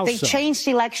field. They changed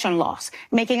election laws,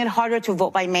 making it harder to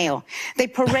vote by mail. They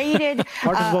paraded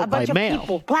a bunch of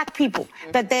people, black people,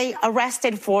 that they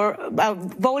arrested for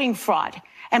voting fraud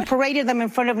and paraded them in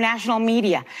front of national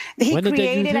media. He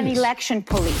created an election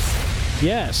police.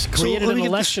 Yes, created an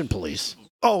election police.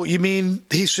 Oh, you mean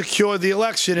he secured the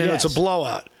election and it's a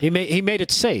blowout? He made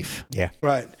it safe. Yeah.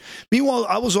 Right. Meanwhile,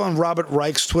 I was on Robert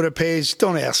Reich's Twitter page.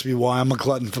 Don't ask me why. I'm a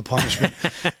glutton for punishment.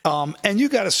 And you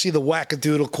got to see the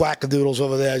quackadoodles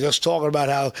over there just talking about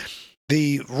how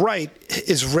the right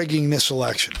is rigging this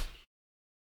election.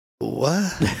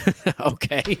 What?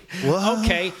 Okay. What?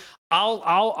 Okay.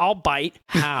 I'll bite.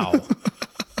 How?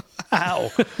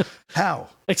 How?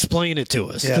 Explain it to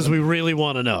us, because we really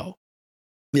want to know.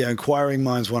 Yeah, inquiring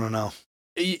minds want to know.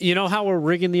 You know how we're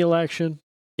rigging the election?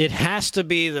 It has to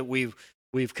be that we've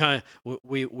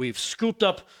scooped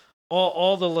up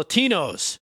all the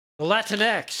Latinos, the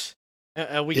Latinx.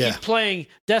 We keep playing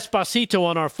Despacito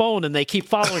on our phone, and they keep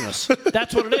following us.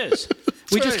 That's what it is.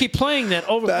 We just keep playing that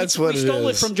over. That's what we stole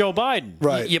it from Joe Biden.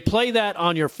 Right. You play that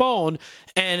on your phone,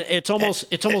 and it's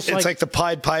almost like the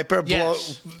Pied Piper.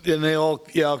 Yes. And they all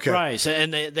okay. Right,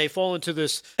 and they fall into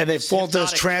this. And they fall into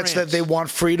this trance that they want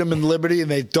freedom and liberty,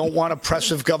 and they don't want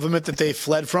oppressive government that they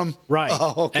fled from. Right.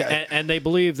 Oh, okay. And they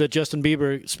believe that Justin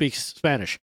Bieber speaks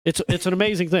Spanish. It's an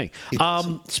amazing thing.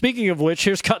 Speaking of which,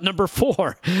 here's cut number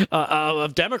 4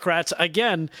 of Democrats,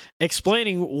 again,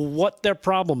 explaining what their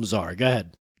problems are. Go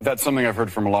ahead. That's something I've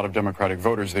heard from a lot of Democratic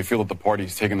voters. They feel that the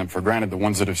party's taken them for granted, the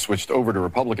ones that have switched over to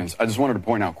Republicans. I just wanted to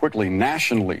point out quickly,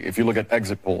 nationally, if you look at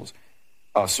exit polls,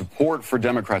 support for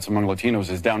Democrats among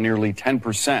Latinos is down nearly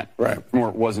 10% from where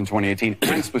it was in 2018,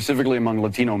 and specifically among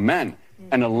Latino men,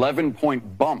 an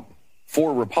 11-point bump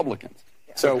for Republicans.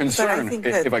 So concern,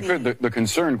 if I could, the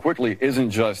concern quickly isn't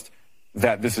just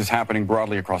that this is happening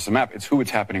broadly across the map. It's who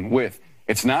it's happening with.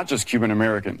 It's not just Cuban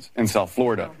Americans in South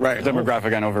Florida, a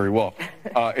demographic I know very well.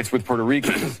 It's with Puerto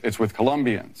Ricans. It's with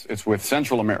Colombians. It's with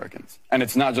Central Americans. And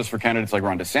it's not just for candidates like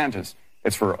Ron DeSantis.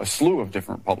 It's for a slew of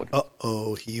different Republicans.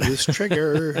 Uh-oh, he was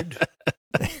triggered.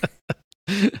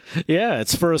 Yeah,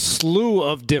 it's for a slew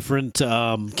of different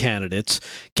candidates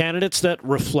that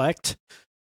reflect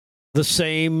the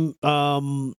same,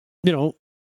 the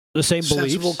same beliefs.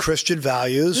 Sensible Christian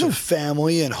values of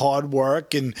family and hard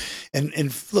work. And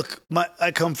look,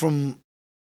 I come from,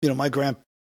 my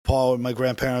grandpa and my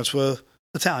grandparents were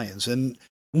Italians. And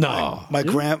my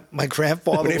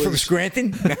grandfather were they from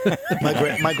Scranton?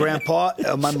 my grandpa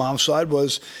on my mom's side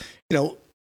was,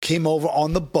 came over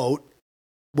on the boat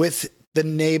with the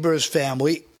neighbor's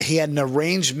family. He had an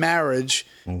arranged marriage,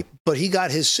 but he got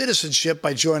his citizenship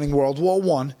by joining World War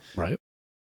I. Right.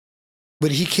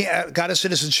 When he got his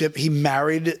citizenship, he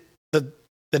married the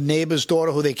neighbor's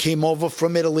daughter, who they came over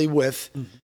from Italy with,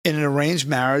 in an arranged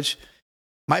marriage.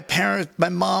 My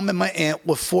mom and my aunt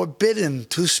were forbidden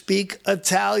to speak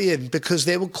Italian because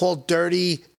they were called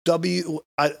dirty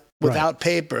without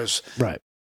papers. Right.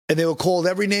 And they were called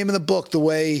every name in the book the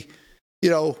way,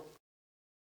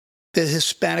 the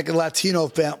Hispanic and Latino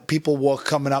people were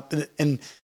coming up. And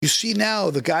you see now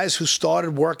the guys who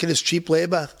started working as cheap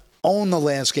labor own the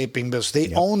landscaping business.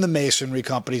 They own the masonry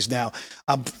companies now.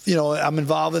 I'm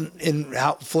involved in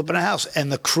flipping a house. And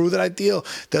the crew that I deal,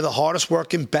 they're the hardest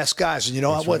working, best guys. And you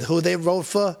know who they wrote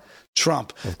for?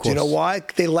 Trump. Of course. Do you know why?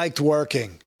 They liked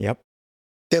working. Yep.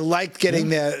 They liked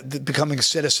becoming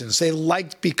citizens. They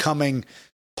liked becoming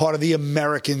part of the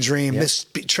American dream. This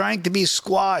trying to be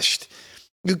squashed.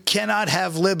 You cannot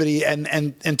have liberty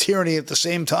and tyranny at the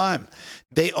same time.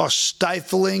 They are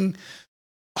stifling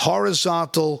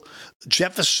horizontal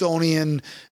Jeffersonian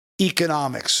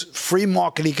economics, free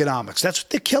market economics. That's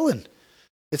what they're killing.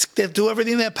 They do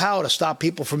everything in their power to stop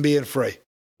people from being free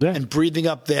and breathing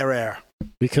up their air.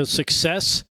 Because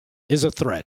success is a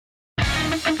threat. They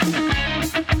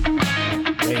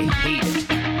hate it.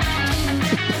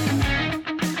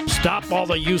 Stop all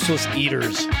the useless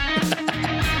eaters.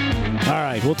 All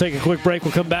right, we'll take a quick break.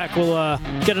 We'll come back. We'll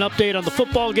get an update on the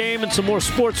football game and some more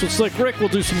sports with Slick Rick. We'll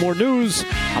do some more news.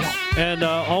 And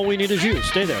all we need is you.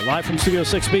 Stay there. Live from Studio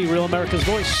 6B, Real America's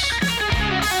Voice.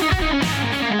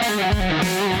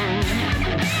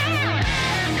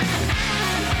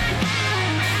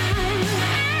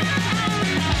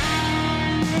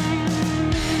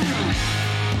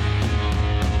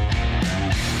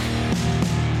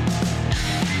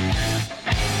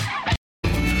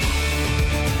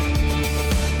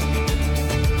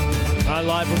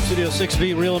 live from Studio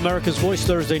 6B, Real America's Voice,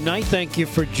 Thursday night. Thank you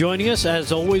for joining us.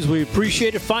 As always, we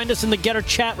appreciate it. Find us in the Getter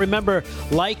chat. Remember,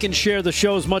 like and share the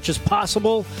show as much as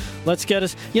possible. Let's get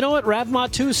us. You know what?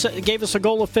 Ravma2 gave us a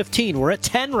goal of 15. We're at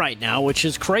 10 right now, which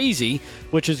is crazy,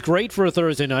 which is great for a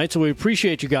Thursday night. So we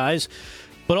appreciate you guys.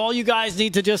 But all you guys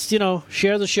need to just,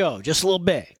 share the show just a little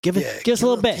bit. Give us a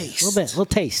little bit, a little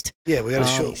taste. Yeah, we got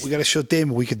to show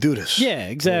Damon we could do this. Yeah,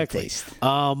 exactly.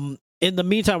 In the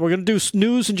meantime, we're going to do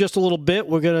news in just a little bit.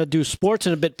 We're going to do sports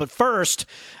in a bit. But first,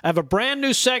 I have a brand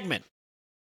new segment.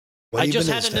 I just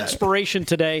had an inspiration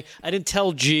today. I didn't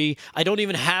tell G. I don't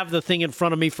even have the thing in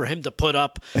front of me for him to put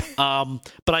up.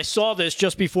 But I saw this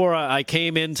just before I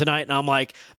came in tonight, and I'm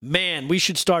like, man, we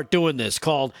should start doing this,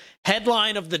 called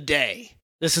Headline of the Day.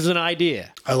 This is an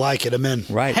idea. I like it. I'm in.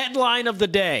 Right. Headline of the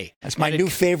day. That's my new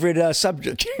favorite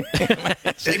subject.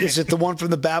 Is it the one from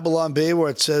the Babylon Bee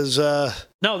where it says...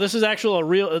 No, this is actually a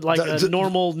real,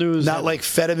 normal news. Not like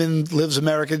Fetterman lives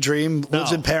American dream,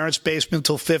 lives in parents' basement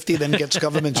until 50, then gets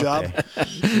government job.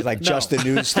 Like Just the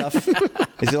News stuff?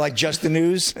 Is it like Just the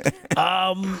News?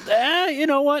 You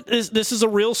know what? This is a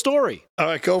real story. All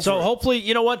right, go for it. So hopefully,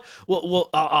 you know what?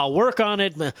 I'll work on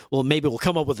it. Well, maybe we'll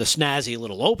come up with a snazzy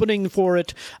little opening for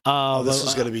it. This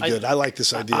is going to be good. I like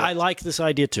this idea. I like this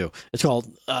idea, too. It's called,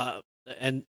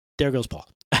 and there goes Paul.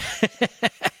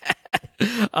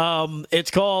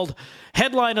 It's called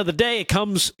Headline of the Day. It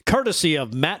comes courtesy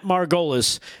of Matt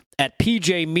Margolis at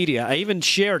PJ Media. I even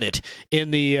shared it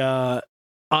in the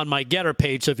on my Getter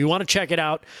page. So if you want to check it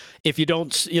out, if you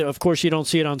don't, of course you don't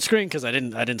see it on screen because I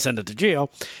didn't send it to Gio.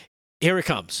 Here it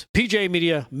comes. PJ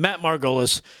Media, Matt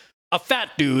Margolis. A fat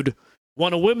dude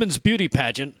won a women's beauty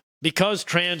pageant because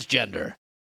transgender.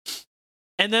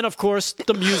 And then, of course,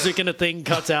 the music and the thing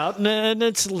cuts out, and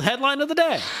it's headline of the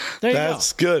day.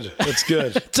 That's good. That's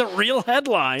good. It's a real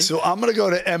headline. So I'm going to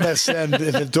go to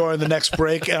MSN during the next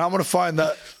break, and I'm going to find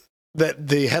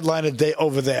the headline of the day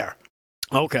over there.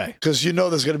 Okay. Because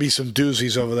there's going to be some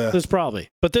doozies over there. There's probably.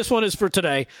 But this one is for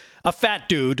today. A fat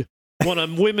dude won a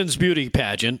women's beauty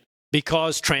pageant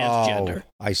because transgender.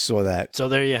 Oh, I saw that. So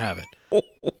there you have it.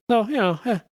 So,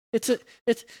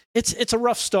 it's a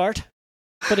rough start.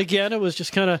 But again, it was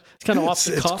just kind of off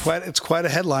the cuff. It's quite a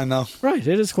headline, though. Right,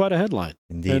 it is quite a headline.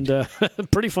 Indeed. And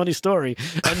pretty funny story.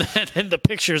 And the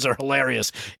pictures are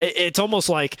hilarious. It's almost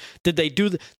like, are they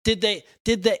doing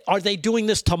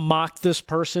this to mock this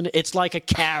person? It's like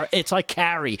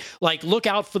Carrie. Like, look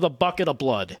out for the bucket of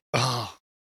blood. Oh.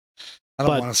 I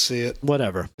don't want to see it.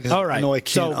 Whatever. All right. I know I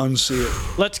can't unsee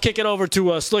it. Let's kick it over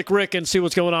to Slick Rick and see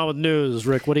what's going on with news.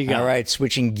 Rick, what do you got? All right,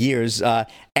 switching gears.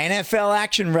 NFL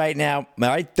action right now. All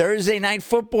right, Thursday night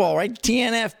football, right?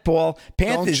 TNF, Paul.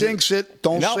 Panthers. Don't jinx it.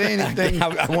 Don't say anything.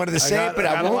 I wanted to say it, but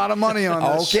I got a lot of money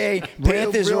on this. Okay,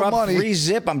 Panthers are up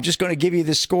 3-0. I'm just going to give you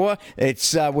the score.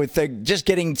 It's with just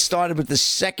getting started with the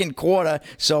second quarter.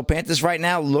 So Panthers right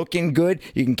now looking good.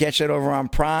 You can catch that over on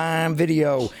Prime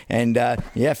Video. And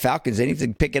Falcons. They need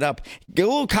to pick it up. Get a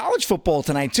little college football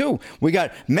tonight too. We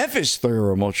got Memphis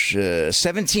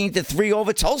 17-3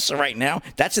 over Tulsa right now.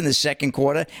 That's in the second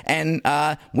quarter. And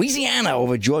Louisiana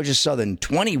over Georgia Southern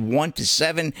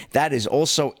 21-7. That is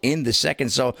also in the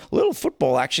second. So a little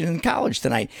football action in college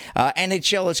tonight.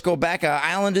 NHL. Let's go back.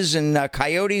 Islanders and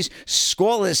Coyotes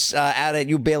scoreless out at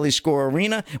U-Bailey Score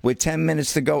Arena with 10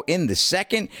 minutes to go in the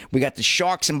second. We got the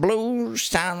Sharks and Blues.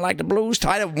 Sound like the Blues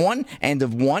tied at 1. End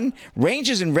of 1.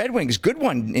 Rangers and Red Wings. Good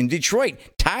one in Detroit.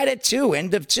 Tied at 2.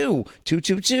 End of 2.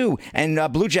 2-2-2.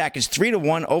 And Blue Jackets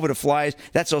 3-1 over the Flyers.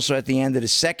 That's also at the end of the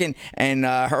second. And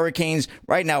Hurricanes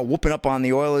right now whooping up on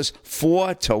the Oilers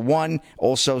 4-1.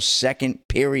 Also second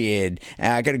period.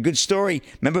 I got a good story.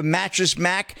 Remember Mattress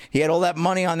Mac? He had all that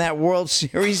money on that World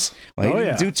Series. Well, he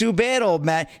didn't do too bad, old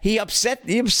Matt. He upset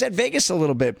Vegas a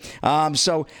little bit.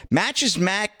 So Mattress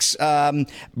Mac's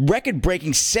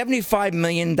record-breaking $75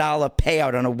 million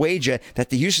payout on a wager that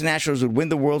the Houston Astros would win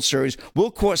the World Series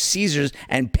will cost Caesars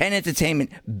and Penn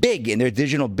Entertainment big in their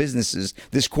digital businesses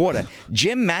this quarter.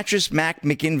 Jim Mattress Mac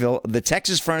McInville, the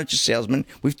Texas furniture salesman,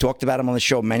 we've talked about him on the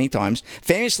show many times,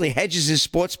 famously hedges his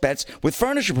sports bets with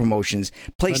furniture promotions,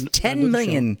 placed $10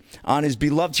 million on his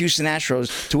beloved Houston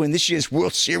Astros to win this year's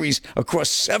World Series across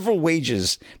several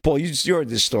wagers. Paul, you heard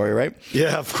this story, right?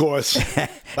 Yeah, of course.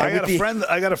 I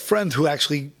got a friend who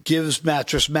actually gives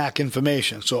Mattress Mac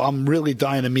information, so I'm really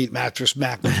dying to meet Mattress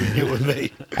Mac between You and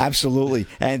me. Absolutely.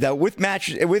 And with the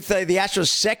Astros'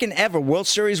 second ever World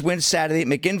Series win Saturday,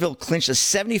 McInville clinched a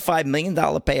 $75 million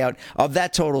payout. Of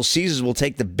that total, Caesars will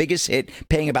take the biggest hit,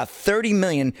 paying about $30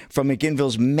 million from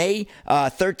McInville's May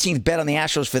 13th bet on the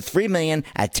Astros for $3 million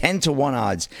at 10-1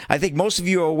 odds. I think most of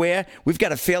you are aware we've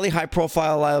got a fairly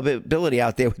high-profile liability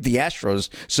out there with the Astros,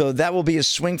 so that will be a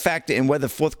swing factor in whether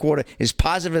fourth quarter is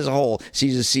positive as a whole.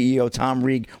 Caesars CEO Tom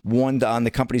Reeg warned on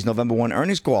the company's November 1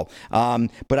 earnings call.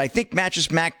 But I think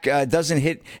Mattress Mac doesn't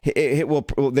hit.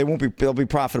 They'll be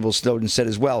profitable. Snowden said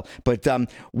as well. But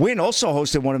Wynn also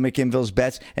hosted one of McInville's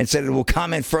bets and said it will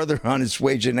comment further on its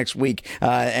wager next week.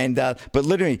 But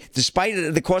literally,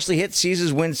 despite the costly hit,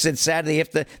 Caesars win said Saturday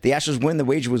after the Astros win, the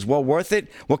wager was well worth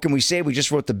it. What can we say? We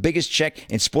just wrote the biggest check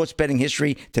in sports betting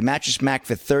history to Mattress Mac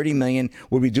for $30 million.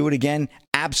 Would we do it again?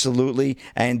 Absolutely.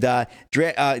 And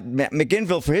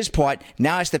McInville, for his part,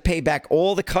 now has to pay back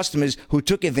all the customers who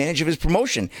took advantage of his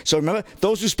promotion. So remember,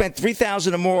 those who spent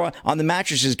 $3,000 or more on the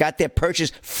mattresses got their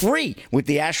purchase free with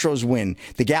the Astros win.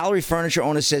 The gallery furniture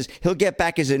owner says he'll get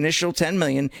back his initial $10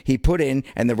 million he put in,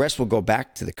 and the rest will go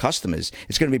back to the customers.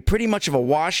 It's going to be pretty much of a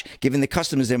wash, giving the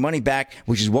customers their money back,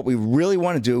 which is what we really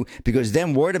want to do, because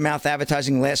then word-of-mouth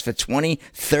advertising lasts for 20,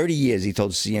 30 years, he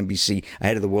told CNBC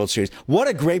ahead of the World Series. What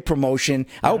a great promotion.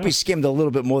 I hope he skimmed a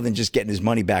little bit more than just getting his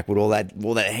money back with all that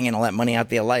hanging all that money out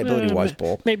there liability-wise,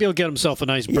 Paul. Maybe he'll get himself a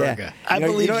nice burger. I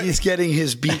believe he's getting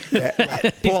his beat. He's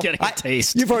getting a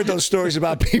taste. You've heard those stories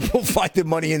about people finding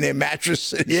money in their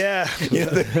mattresses. Yeah.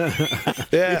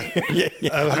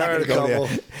 I've heard a couple.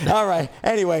 All right.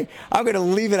 Anyway, I'm going to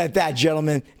leave it at that,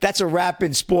 gentlemen. That's a wrap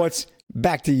in sports.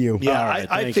 Back to you. Yeah, right,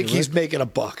 I think he's making a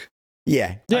buck.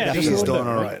 Yeah. I think he's doing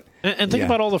all right. And think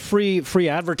about all the free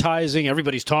advertising.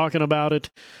 Everybody's talking about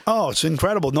it. Oh, it's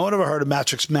incredible. No one ever heard of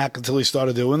Mattress Mac until he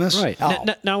started doing this. Right. Oh.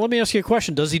 Now, let me ask you a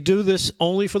question. Does he do this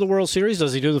only for the World Series?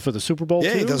 Does he do it for the Super Bowl,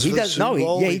 too? He does he does Super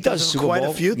Bowl. Quite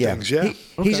a few things,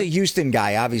 He's a Houston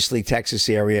guy, obviously, Texas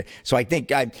area. So I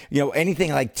think,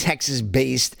 anything like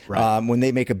Texas-based, when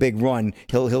they make a big run,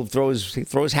 he'll throw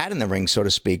his hat in the ring, so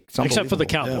to speak. Except for the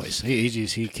Cowboys. Yeah.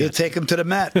 He'll take him to the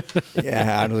mat.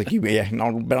 I don't think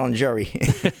I'll bet on Jerry.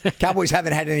 Cowboys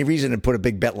haven't had any reason to put a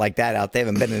big bet like that out. They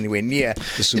haven't been anywhere near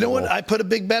the Super Bowl. You know what? I put a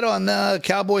big bet on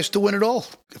Cowboys to win it all.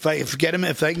 If I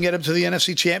can get him to the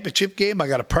NFC Championship game, I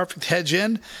got a perfect hedge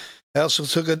in. I also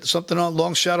took something on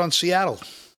long shot on Seattle.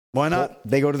 Why not? Well,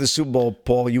 they go to the Super Bowl,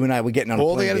 Paul. You and I, we're getting on.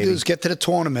 All they got to do is get to the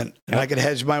tournament, and I can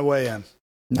hedge my way in.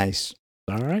 Nice.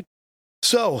 All right.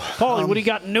 So, Paulie, what do you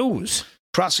got news?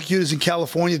 Prosecutors in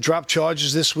California dropped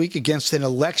charges this week against an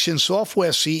election software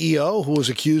CEO who was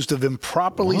accused of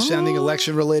improperly sending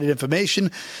election-related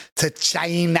information to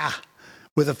China,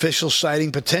 with officials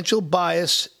citing potential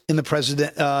bias in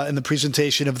the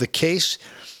presentation of the case.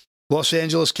 Los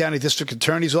Angeles County District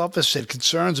Attorney's Office said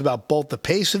concerns about both the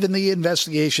pace of the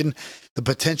investigation, the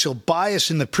potential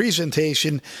bias in the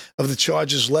presentation of the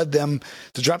charges led them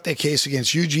to drop their case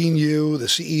against Eugene Yu, the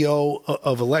CEO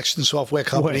of election software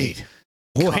company.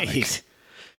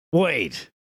 Wait.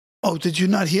 Oh, did you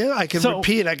not hear? I can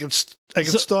repeat. I can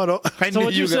start. So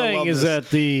what you're saying is that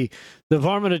the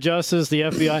Department of Justice, the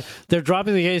FBI, they're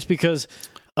dropping the case because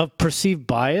of perceived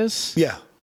bias? Yeah.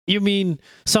 You mean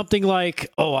something like,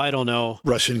 I don't know,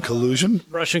 Russian collusion,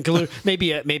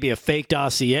 maybe a fake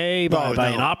dossier by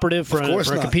an operative for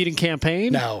a competing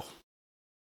campaign? No.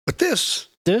 But this,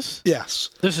 yes,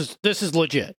 this is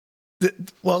legit.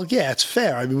 Well, yeah, it's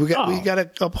fair. I mean, we got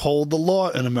to uphold the law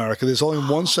in America. There's only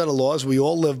one set of laws. We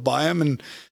all live by them, and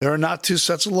there are not two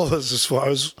sets of laws as far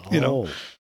as know.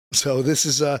 So this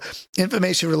is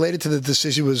information related to the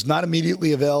decision was not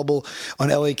immediately available on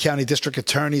LA County District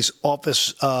Attorney's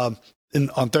Office on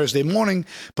Thursday morning,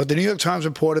 but the New York Times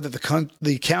reported that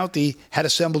the county had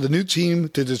assembled a new team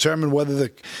to determine whether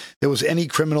there was any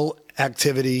criminal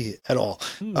activity at all.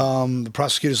 The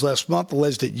prosecutors last month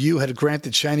alleged that Yu had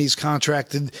granted Chinese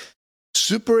contracted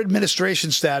super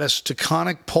administration status to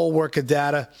Conic poll worker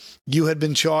data. Yu had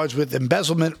been charged with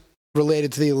embezzlement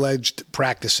related to the alleged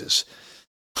practices.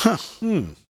 Drop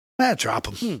him.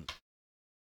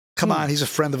 Come on, he's a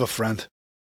friend of a friend.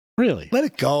 Really? Let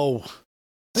it go.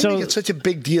 So it's such a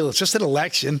big deal. It's just an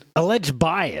election. Alleged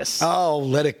bias. Oh,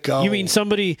 let it go. You mean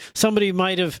somebody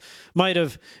might have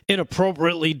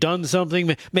inappropriately done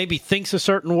something, maybe thinks a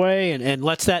certain way, and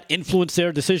lets that influence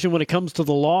their decision when it comes to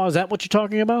the law? Is that what you're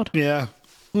talking about? Yeah.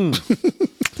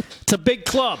 It's a big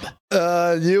club.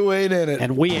 You ain't in it.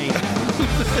 And we ain't.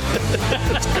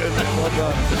 That's good. Well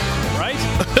done. Right?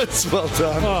 That's well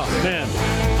done. Oh, man.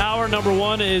 Hour number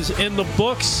 1 is in the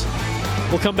books.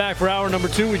 We'll come back for hour number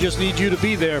 2. We just need you to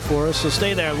be there for us. So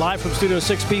stay there. Live from Studio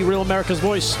 6B, Real America's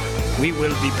Voice. We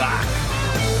will be back.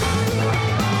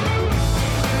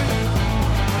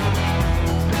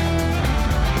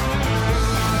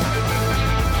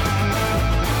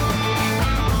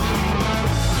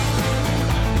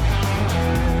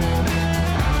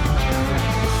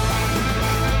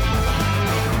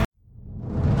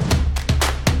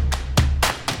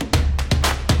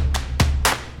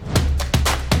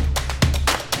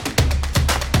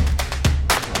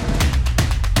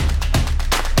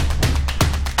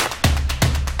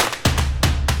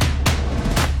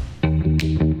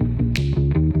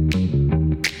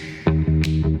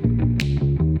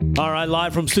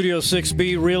 Live from Studio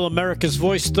 6B, Real America's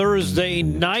Voice, Thursday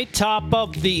night, top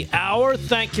of the hour.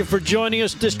 Thank you for joining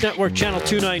us. Dish Network, Channel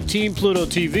 219, Pluto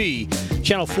TV,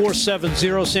 Channel 470,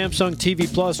 Samsung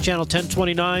TV Plus, Channel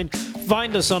 1029.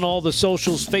 Find us on all the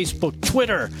socials, Facebook,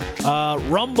 Twitter,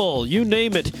 Rumble, you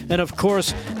name it. And, of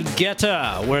course,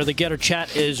 Getter, where the Getter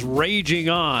chat is raging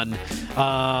on.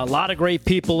 A lot of great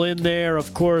people in there,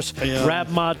 of course.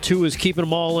 RabMod 2 is keeping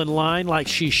them all in line like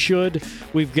she should.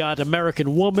 We've got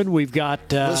American Woman. We've got...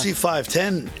 Lizzie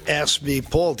 510 asked me,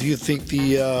 Paul, do you think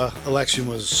the election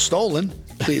was stolen?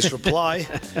 Please reply.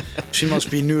 She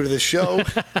must be new to the show.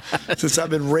 Since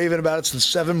I've been raving about it since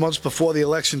 7 months before the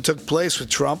election took place with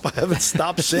Trump, I haven't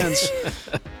stopped since.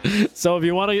 So if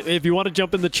you want to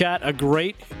jump in the chat, a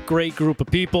great group of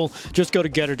people, just go to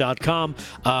Getter.com,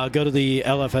 go to the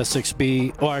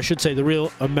LFS6B, or I should say the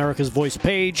Real America's Voice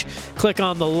page, click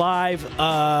on the live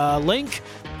link,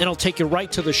 and it'll take you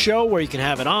right to the show where you can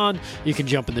have it on. You can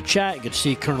jump in the chat. You can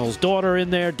see Colonel's daughter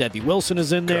in there. Debbie Wilson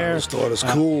is in there. Colonel's daughter's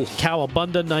cool.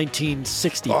 Cowabunga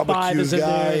 1965 Barbecue is in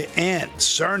there. And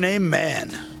Surname Man.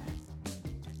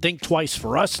 Think Twice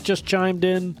for Us just chimed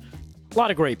in. A lot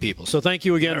of great people. So thank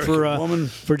you again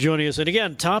for joining us. And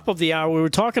again, top of the hour, we were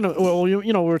talking. Well, we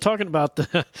were talking about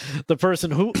the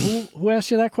person who asked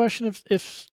you that question.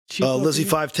 If she Lizzie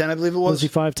 510, I believe it was. Lizzie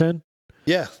 510.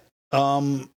 Yeah.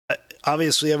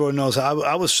 Obviously, everyone knows.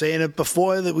 I was saying it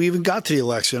before that we even got to the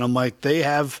election. I'm like, they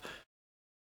have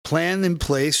planned in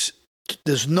place.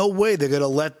 There's no way they're going to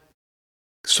let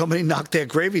somebody knock their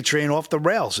gravy train off the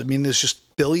rails. I mean, there's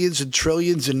just billions and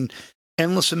trillions and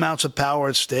endless amounts of power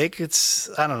at stake.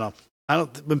 I don't know.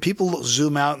 When people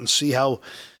zoom out and see how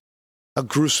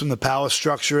gruesome the power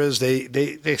structure is, they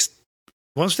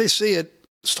once they see it,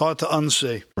 it's hard to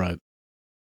unsee. Right.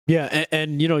 Yeah,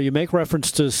 and you make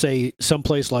reference to, say,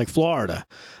 someplace like Florida,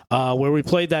 where we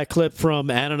played that clip from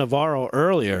Ana Navarro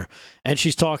earlier, and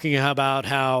she's talking about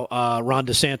how Ron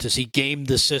DeSantis, he gamed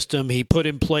the system, he put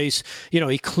in place,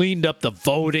 he cleaned up the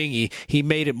voting, he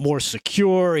made it more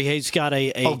secure, he's got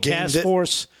a task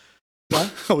force.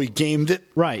 What? Oh, he gamed it?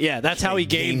 Right, yeah, that's how he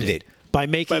gamed it, by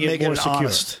making it more secure.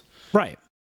 Honest. Right.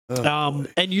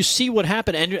 And you see what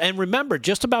happened, and remember,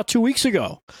 just about 2 weeks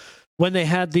ago, when they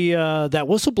had that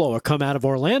whistleblower come out of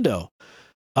Orlando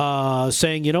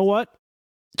saying, you know what?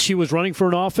 She was running for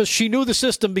an office. She knew the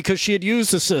system because she had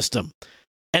used the system.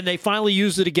 And they finally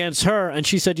used it against her. And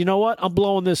she said, you know what? I'm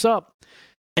blowing this up.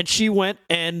 And she went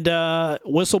and,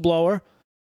 whistleblower,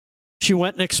 she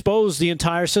went and exposed the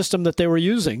entire system that they were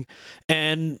using.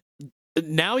 And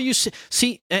now you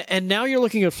see, and now you're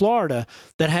looking at Florida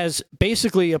that has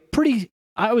basically a pretty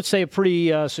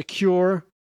secure.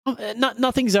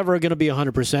 Nothing's ever going to be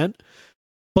 100%,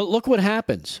 but look what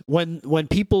happens when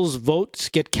people's votes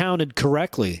get counted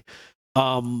correctly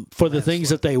for the things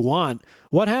that they want.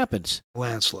 What happens?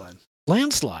 Landslide.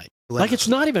 Like it's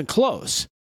not even close.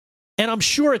 And I'm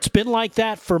sure it's been like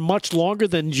that for much longer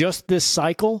than just this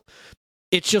cycle.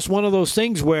 It's just one of those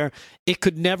things where it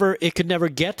could never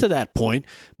get to that point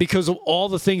because of all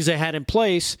the things they had in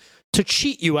place to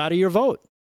cheat you out of your vote.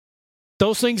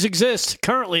 Those things exist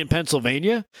currently in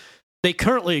Pennsylvania. They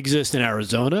currently exist in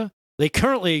Arizona. They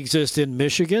currently exist in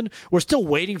Michigan. We're still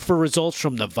waiting for results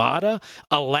from Nevada.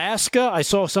 Alaska. I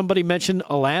saw somebody mention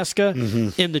Alaska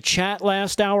in the chat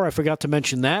last hour. I forgot to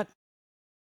mention that.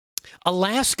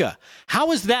 Alaska.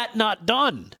 How is that not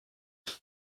done?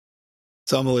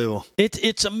 It's unbelievable.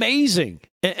 It's amazing.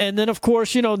 And then, of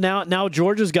course, now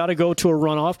Georgia's got to go to a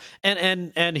runoff.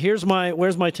 And where's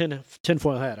my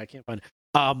tinfoil hat? I can't find it.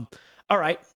 All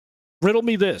right, riddle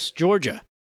me this, Georgia.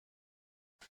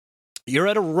 You're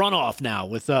at a runoff now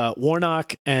with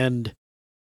Warnock and,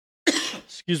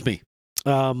 excuse me,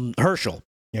 Herschel.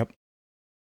 Yep.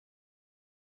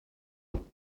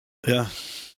 Yeah.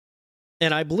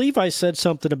 And I believe I said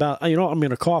something about, I'm going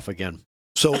to cough again.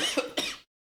 So we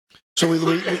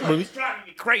it's driving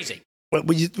me crazy.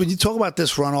 When you talk about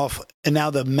this runoff and now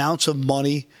the amounts of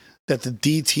money that the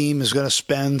D team is going to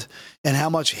spend and how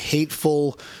much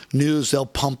hateful news they'll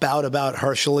pump out about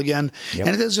Herschel again. Yep.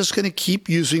 And they're just going to keep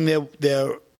using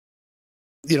their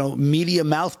media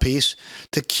mouthpiece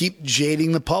to keep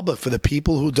jading the public for the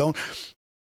people who don't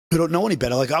know any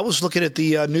better. Like I was looking at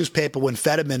the newspaper when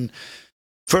Fetterman,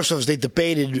 first off, they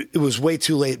debated, it was way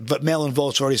too late, but mail-in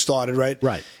votes already started, right?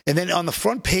 Right. And then on the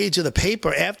front page of the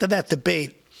paper after that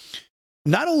debate,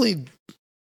 not only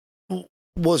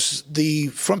was the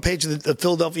front page of the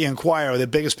Philadelphia Inquirer, the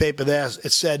biggest paper there,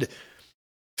 it said,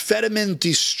 Fetterman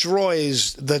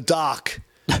destroys the doc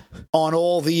on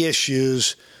all the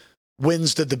issues,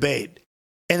 wins the debate.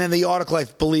 And then the article, I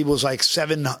believe, was like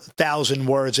 7,000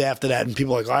 words after that. And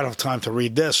people were like, I don't have time to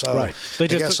read this. I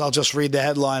guess I'll just read the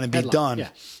headline and be done. Yeah.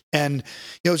 And,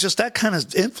 just that kind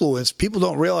of influence, people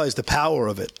don't realize the power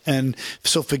of it. And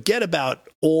so forget about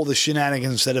all the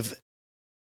shenanigans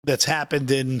that's happened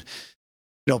in,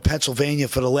 Pennsylvania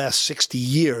for the last 60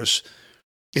 years.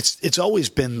 It's always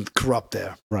been corrupt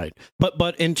there. Right.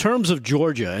 But in terms of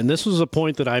Georgia, and this was a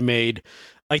point that I made,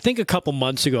 I think a couple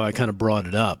months ago, I kind of brought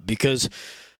it up because,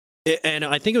 and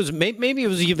I think it was maybe it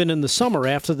was even in the summer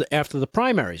after the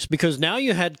primaries, because now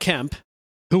you had Kemp,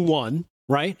 who won,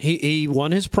 right? He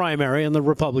won his primary on the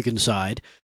Republican side,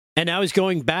 and now he's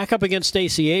going back up against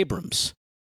Stacey Abrams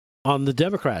on the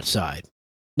Democrat side.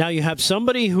 Now you have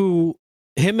somebody who,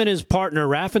 him and his partner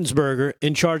Raffensperger,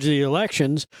 in charge of the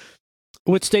elections,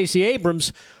 with Stacey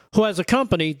Abrams, who has a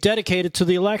company dedicated to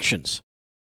the elections.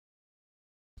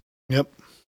 Yep.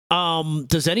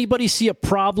 Does anybody see a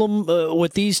problem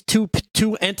with these two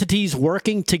entities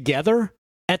working together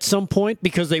at some point?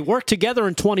 Because they worked together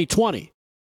in 2020.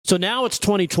 So now it's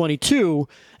 2022,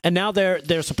 and now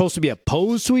they're supposed to be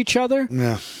opposed to each other?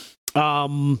 Yeah.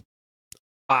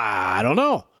 I don't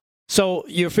know. So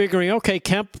you're figuring, okay,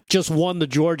 Kemp just won the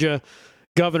Georgia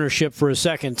governorship for a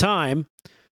second time.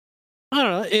 I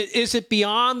don't know. Is it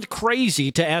beyond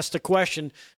crazy to ask the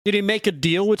question, did he make a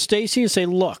deal with Stacey and say,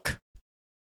 look,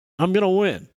 I'm going to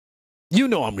win. I'm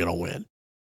going to win.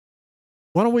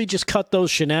 Why don't we just cut those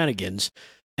shenanigans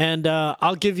and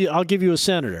I'll give you a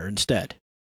senator instead.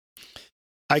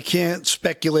 I can't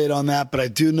speculate on that, but I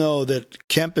do know that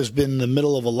Kemp has been in the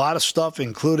middle of a lot of stuff,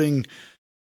 including,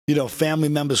 family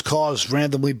members' cars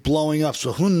randomly blowing up.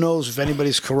 So who knows if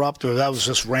anybody's corrupt or that was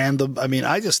just random. I mean,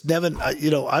 I just never,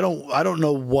 I don't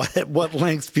know what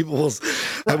length people will.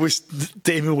 I wish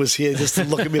Damon was here just to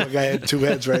look at me like I had two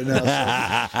heads right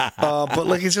now. So, but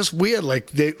like, it's just weird.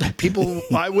 Like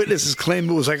eyewitnesses claim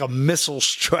it was like a missile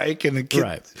strike and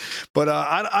right. But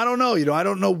I don't know. I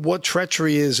don't know what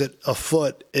treachery is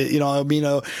afoot. Are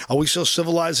we so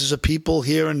civilized as a people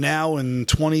here and now in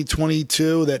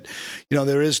 2022 that,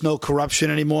 there is no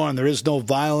corruption anymore and there is no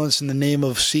violence in the name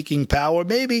of seeking power?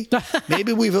 Maybe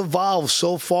we've evolved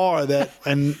so far that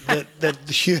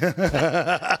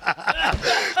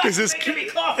is this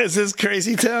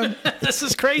crazy town? This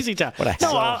is crazy town.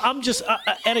 I'm just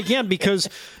and again, because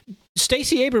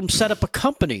Stacey Abrams set up a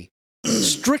company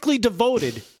strictly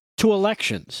devoted to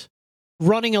elections,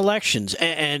 running elections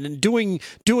and doing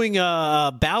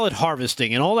ballot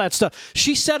harvesting and all that stuff.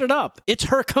 She set it up. It's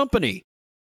her company.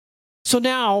 So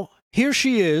now, here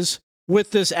she is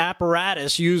with this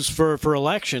apparatus used for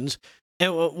elections,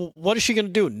 and what is she going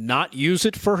to do? Not use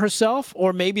it for herself?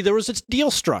 Or maybe there was a deal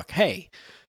struck. Hey,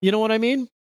 you know what I mean?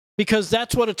 Because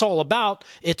that's what it's all about.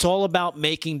 It's all about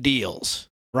making deals,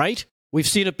 right? We've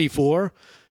seen it before.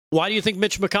 Why do you think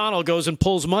Mitch McConnell goes and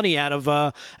pulls money out of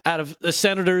the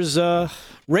senators'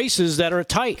 races that are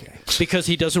tight? Because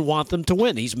he doesn't want them to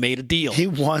win. He's made a deal. He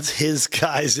wants his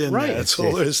guys in there. That's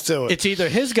all there is to it. It's either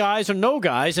his guys or no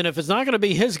guys, and if it's not going to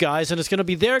be his guys, then it's going to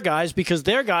be their guys because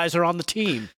their guys are on the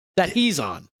team that he's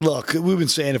on. Look, we've been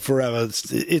saying it forever.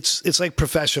 It's like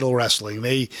professional wrestling.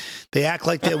 They act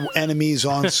like they're enemies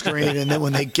on screen, and then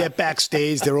when they get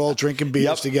backstage, they're all drinking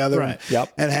beers together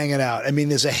and hanging out. I mean,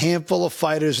 there's a handful of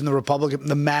fighters in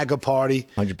the MAGA party.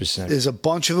 100%. There's a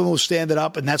bunch of them who stand it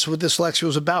up, and that's what this election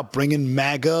was about, bringing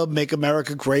MAGA, Make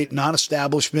America Great,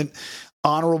 non-establishment,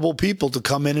 honorable people to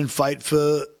come in and fight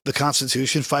for the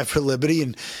Constitution, fight for liberty,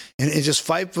 and just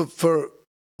fight for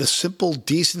the simple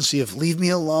decency of leave me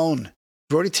alone.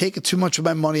 You've already taken too much of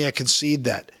my money. I concede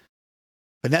that.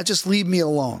 But now just leave me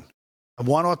alone. I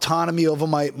want autonomy over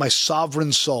my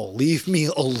sovereign soul. Leave me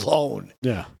alone.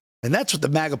 Yeah. And that's what the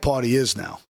MAGA party is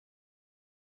now.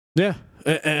 Yeah.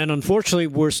 And unfortunately,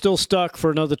 we're still stuck for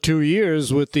another 2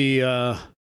 years with the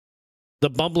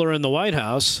bumbler in the White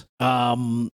House,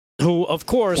 who, of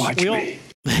course,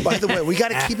 By the way, we got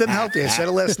to keep him healthy. I said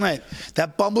it last night.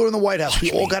 That bumbler in the White House,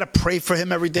 we all got to pray for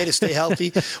him every day to stay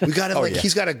healthy. We got to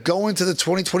he's got to go into the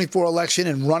 2024 election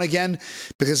and run again,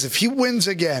 because if he wins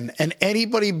again and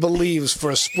anybody believes for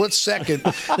a split second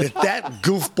that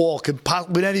goofball can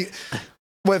possibly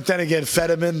but then again,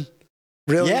 Fetterman,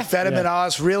 really? Yeah. Fetterman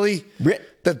Oz, really?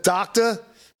 The doctor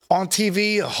on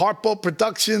TV, Harpo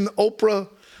production, Oprah,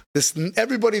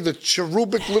 everybody, the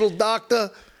cherubic little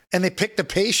doctor, and they picked the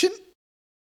patient?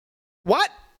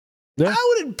 What? Yeah.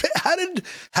 How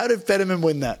did Fetterman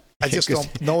win that? I just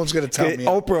don't. No one's going to tell me.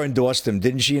 Oprah endorsed him,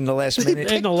 didn't she, in the last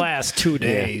minute? In the last 2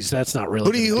 days. Yeah. That's not really.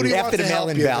 Who do you want to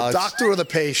help you, the doctor or the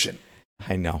patient?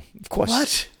 I know, of course.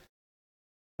 What?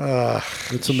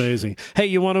 It's amazing. Hey,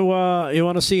 you want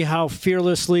to see how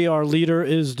fearlessly our leader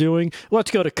is doing?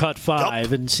 Let's go to cut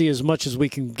 5 and see as much as we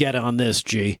can get on this.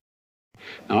 G.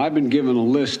 Now, I've been given a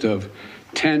list of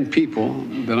 10 people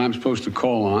that I'm supposed to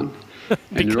call on.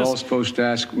 And you're all supposed to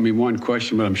ask me one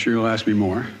question, but I'm sure you'll ask me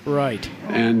more. Right.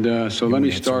 And so let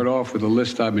me start off with a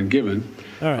list I've been given.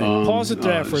 All right. Pause it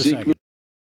there for a second.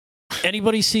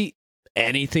 Anybody see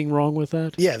anything wrong with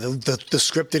that? Yeah, the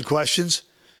scripted questions.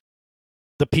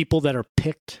 The people that are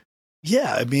picked.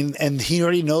 Yeah, I mean, and he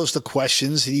already knows the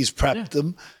questions. He's prepped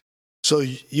them. So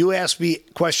you asked me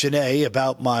question A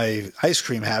about my ice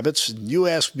cream habits, and you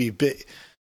asked me B.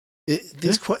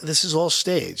 This is all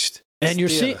staged. And you're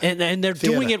seeing, and they're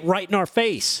doing it right in our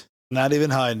face. Not even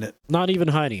hiding it. Not even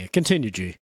hiding it. Continue,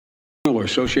 G. Or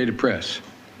Associated Press.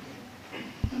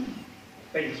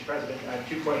 Thank you, Mr. President. I have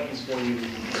 2 questions for you.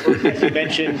 As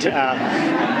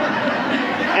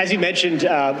you mentioned,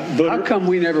 how come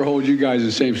we never hold you guys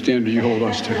the same standard you hold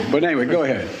us to? But anyway, go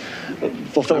ahead.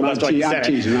 I'm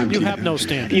teasing. You have no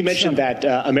standards. You mentioned that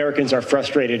Americans are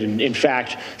frustrated, and in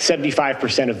fact,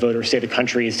 75% of voters say the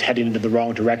country is heading into the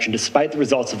wrong direction, despite the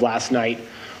results of last night.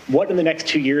 What in the next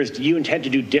 2 years do you intend to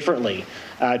do differently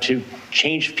to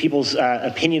change people's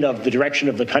opinion of the direction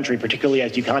of the country, particularly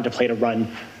as you contemplate a run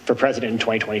for president in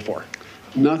 2024?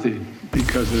 Nothing,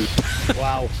 because of...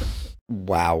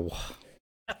 Wow.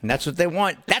 And that's what they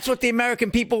want. That's what the American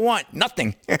people want.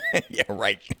 Nothing. Yeah,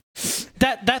 right.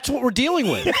 That's what we're dealing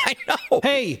with. I know.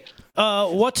 Hey,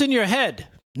 what's in your head?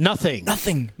 Nothing.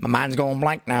 My mind's going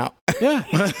blank now. Yeah.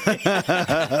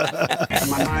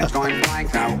 My mind's going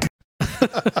blank now.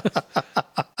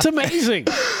 It's amazing.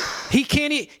 He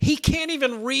can't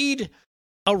even read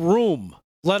a room,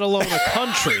 let alone a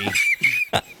country.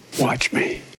 Watch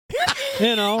me.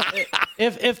 You know,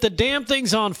 if the damn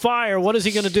thing's on fire, what is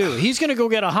he going to do? He's going to go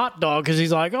get a hot dog because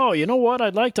he's like, oh, you know what?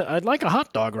 I'd like a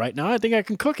hot dog right now. I think I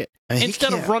can cook it.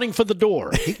 Instead of running for the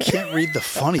door. He can't read the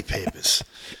funny papers.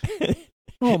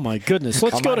 Oh my goodness.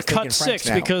 Let's go to cut 6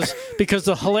 because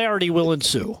the hilarity will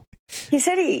ensue. He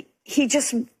said he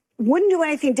just wouldn't do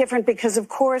anything different because, of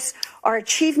course, our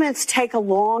achievements take a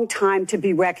long time to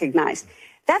be recognized.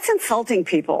 That's insulting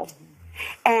people.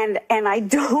 And I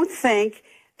don't think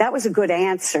that was a good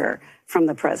answer from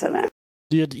the president.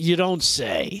 You don't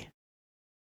say.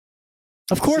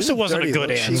 Of course it wasn't a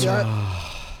good answer.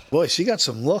 She got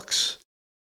some looks.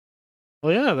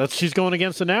 Well, yeah, she's going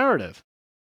against the narrative.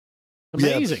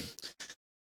 Amazing.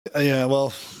 Yeah,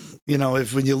 well,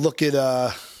 when you look at,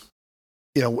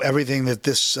 everything that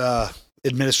this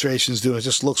administration's doing, it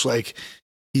just looks like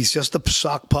he's just a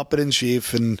sock puppet in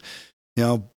chief, and,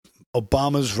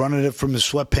 Obama's running it from his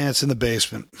sweatpants in the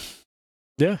basement.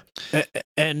 Yeah.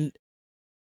 And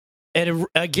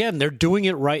again, they're doing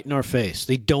it right in our face.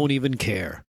 They don't even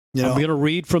care. I'm going to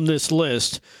read from this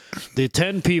list the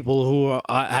 10 people who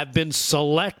have been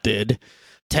selected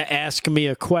to ask me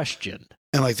a question.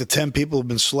 And like the 10 people who've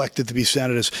been selected to be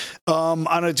senators. On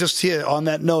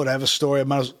that note, I have a story.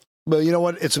 Well, you know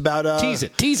what? It's about... Tease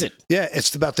it. Yeah,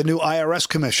 it's about the new IRS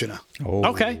commissioner. Oh.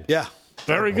 Okay. Yeah.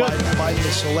 Very good. Biden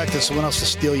has selected someone else to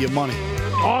steal your money.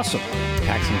 Awesome.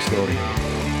 Taxing story.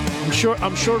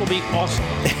 I'm sure it'll be awesome.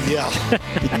 Yeah.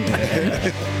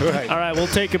 Right. All right, we'll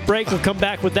take a break. We'll come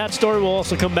back with that story. We'll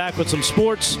also come back with some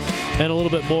sports and a little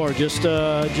bit more. Just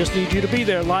need you to be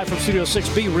there, live from Studio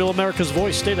 6B, Real America's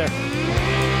Voice. Stay there.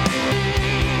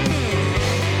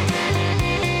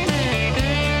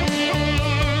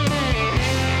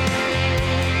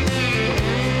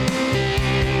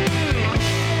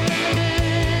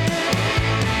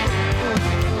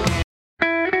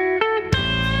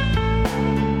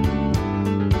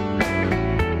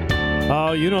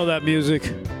 Oh, you know that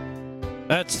music.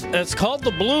 That's called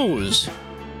the blues.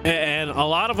 And a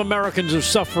lot of Americans are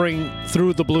suffering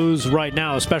through the blues right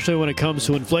now, especially when it comes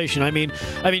to inflation. I mean,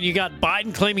 you got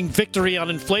Biden claiming victory on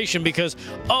inflation because,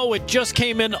 it just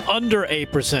came in under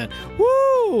 8%.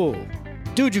 Woo!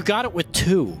 Dude, you got it with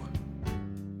 2.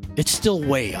 It's still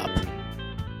way up.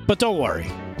 But don't worry.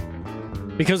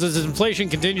 Because as inflation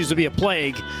continues to be a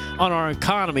plague on our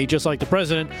economy, just like the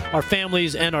president, our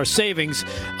families, and our savings,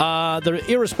 the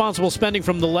irresponsible spending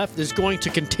from the left is going to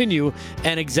continue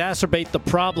and exacerbate the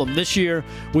problem. This year,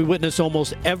 we witnessed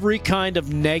almost every kind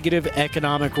of negative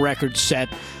economic record set,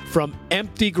 from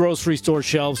empty grocery store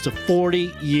shelves to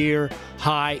 40-year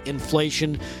high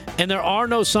inflation. And there are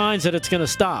no signs that it's going to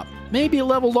stop. Maybe it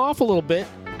leveled off a little bit,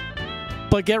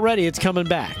 but get ready, it's coming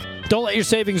back. Don't let your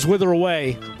savings wither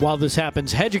away while this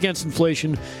happens. Hedge against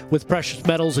inflation with precious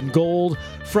metals and gold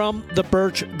from the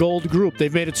Birch Gold Group.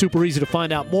 They've made it super easy to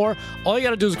find out more. All you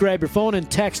got to do is grab your phone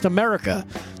and text America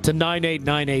to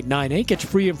 989898. Get your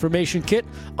free information kit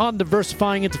on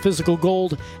diversifying into physical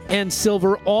gold and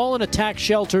silver, all in a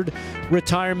tax-sheltered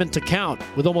retirement account.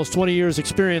 With almost 20 years'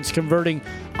 experience converting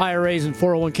IRAs and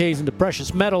 401ks into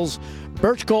precious metals,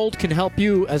 Birch Gold can help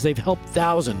you as they've helped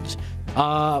thousands.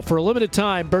 For a limited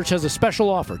time, Birch has a special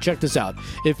offer. Check this out.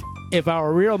 If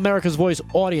our Real America's Voice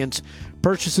audience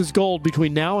purchases gold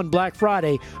between now and Black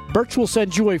Friday, Birch will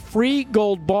send you a free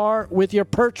gold bar with your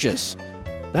purchase.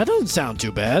 That doesn't sound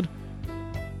too bad.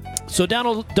 So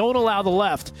don't allow the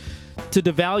left to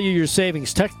devalue your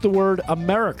savings. Text the word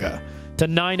America to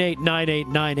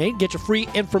 989898. Get your free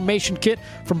information kit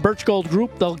from Birch Gold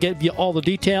Group. They'll give you all the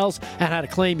details on how to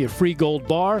claim your free gold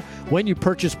bar when you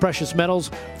purchase precious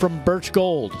metals from Birch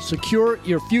Gold. Secure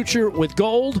your future with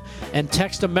gold and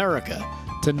text America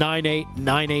to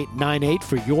 989898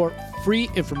 for your free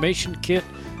information kit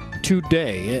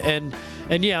today.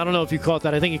 And yeah, I don't know if you caught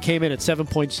that. I think it came in at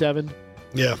 7.7.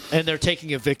 Yeah. And they're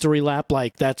taking a victory lap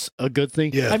like that's a good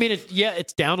thing. Yeah. I mean,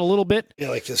 it's down a little bit. Yeah,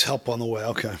 like there's help on the way.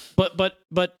 Okay.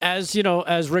 But as you know,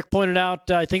 as Rick pointed out,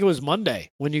 I think it was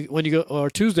Monday when you go, or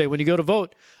Tuesday when you go to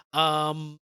vote.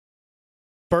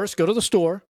 First, go to the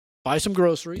store, buy some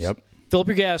groceries, fill up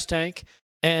your gas tank,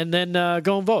 and then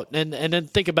go and vote, and then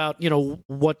think about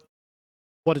what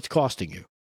it's costing you.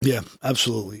 Yeah,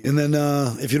 absolutely. And then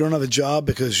if you don't have a job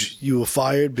because you were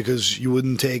fired because you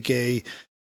wouldn't take a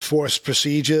forced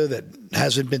procedure that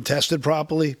hasn't been tested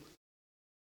properly,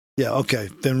 yeah, okay,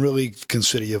 then really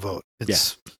consider your vote.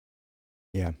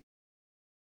 Yeah.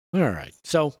 All right.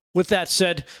 So with that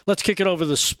said, let's kick it over to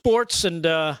the sports and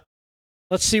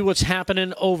let's see what's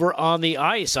happening over on the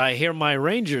ice. I hear my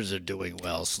Rangers are doing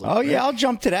well. Oh, yeah, I'll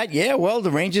jump to that. Yeah, well,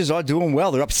 the Rangers are doing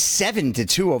well. They're up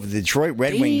 7-2 over the Detroit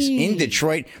Red Wings in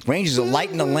Detroit. Rangers are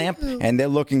lighting the lamp, and they're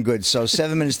looking good. So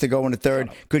 7 minutes to go in the third.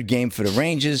 Good game for the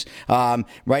Rangers.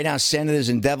 Right now, Senators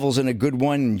and Devils in a good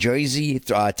one. In Jersey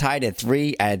tied at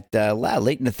 3 at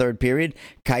late in the third period.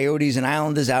 Coyotes and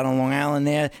Islanders out on Long Island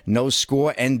there. No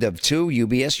score, end of 2.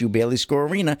 UBS, you barely score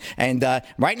arena. And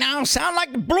right now, sound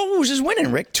like the Blues is winning.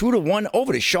 Rick, 2-1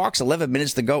 over the Sharks, 11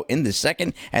 minutes to go in the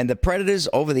second, and the Predators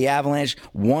over the Avalanche,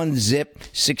 1-0,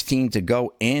 16 to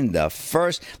go in the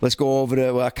first. Let's go over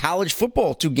to college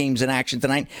football, 2 games in action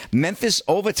tonight. Memphis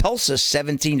over Tulsa,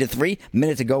 17-3,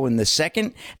 minute to go in the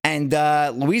second, and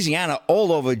Louisiana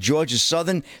all over Georgia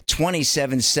Southern,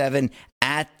 27-7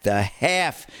 at the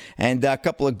half. And a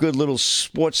couple of good little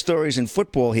sports stories in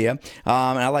football here.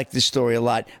 And I like this story a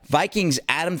lot. Vikings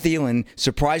Adam Thielen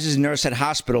surprises nurse at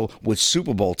hospital with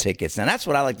Super Bowl tickets. Now, that's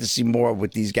what I like to see more of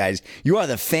with these guys. You are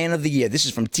the fan of the year. This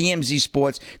is from TMZ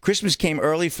Sports. Christmas came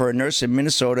early for a nurse in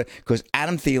Minnesota because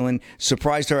Adam Thielen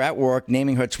surprised her at work,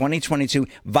 naming her 2022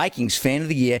 Vikings fan of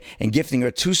the year and gifting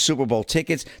her 2 Super Bowl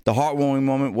tickets. The heartwarming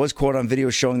moment was caught on video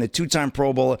showing the 2-time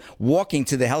Pro Bowler walking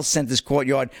to the health center's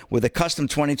courtyard with a custom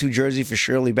 22 jersey for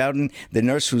Shirley Bowden. The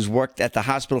nurse, who's worked at the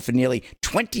hospital for nearly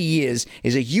 20 years,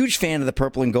 is a huge fan of the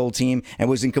purple and gold team and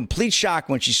was in complete shock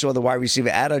when she saw the wide receiver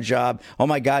at her job. "Oh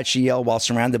my God," she yelled while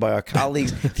surrounded by her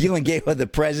colleagues. Thielen gave her the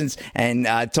presents and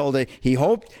told her he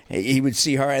hoped he would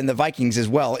see her and the Vikings as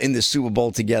well in the Super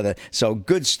Bowl together. So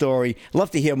good story.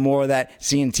 Love to hear more of that,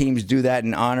 seeing teams do that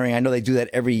and honoring. I know they do that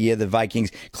every year, the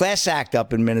Vikings. Class act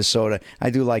up in Minnesota.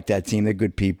 I do like that team. They're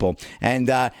good people. And,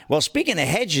 well, speaking of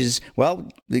hedges, well,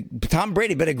 Tom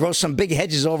Brady better grow some big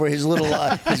hedges over his little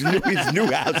his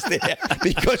new house there,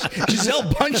 because Gisele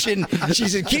Bündchen, she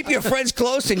said, keep your friends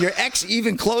close and your ex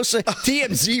even closer.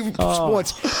 TMZ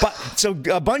Sports. But so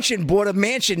Bündchen bought a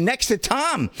mansion next to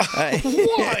Tom.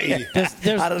 Why?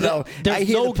 I don't know. I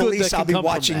hear the police. I'll be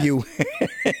watching you.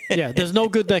 Yeah, there's no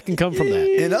good that can come from that.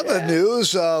 In other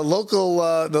news, the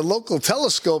local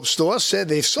telescope store said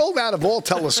they've sold out of all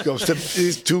telescopes.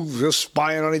 These two are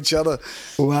spying on each other.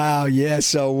 Wow, yeah.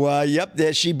 So,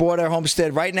 there she bought her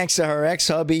homestead right next to her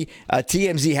ex-hubby.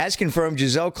 TMZ has confirmed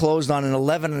Giselle closed on an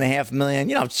 $11.5 million.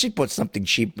 You know, she bought something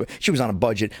cheap. She was on a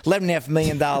budget. $11.5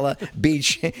 million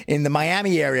beach in the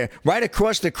Miami area, right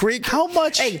across the creek. How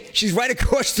much? Hey, she's right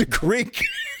across the creek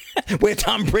where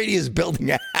Tom Brady is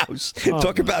building a house.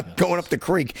 Talk about going up the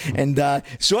creek. And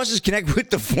sources connect with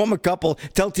the former couple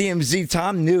tell TMZ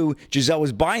Tom knew Giselle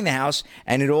was buying the house,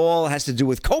 and it all has to do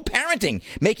with co-parenting,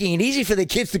 making it easy for the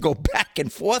kids to go back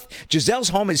and forth. Giselle's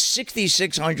home is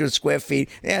 6,600 square feet.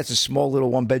 Yeah, it's a small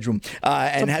little one-bedroom.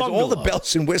 And has all the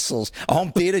bells and whistles, a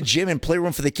home theater, gym, and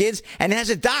playroom for the kids, and it has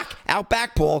a dock out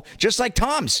back, Paul, just like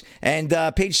Tom's. And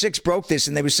Page 6 broke this,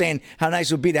 and they were saying how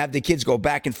nice it would be to have the kids go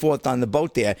back and forth on the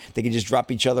boat there. They can just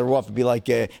drop each other off. It'd be like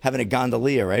having a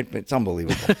gondolier, right? It's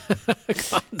unbelievable.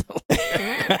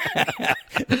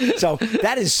 So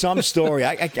that is some story.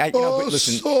 I can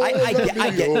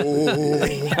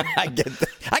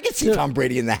see Tom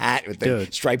Brady in the hat with the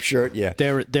striped shirt. Yeah,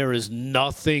 there is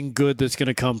nothing good that's going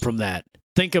to come from that.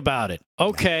 Think about it.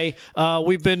 Okay,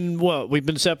 we've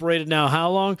been separated now.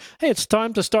 How long? Hey, it's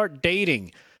time to start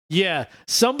dating. Yeah,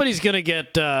 somebody's going to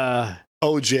get.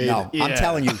 OJ. No, yeah. I'm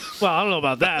telling you. Well, I don't know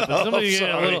about that, but somebody's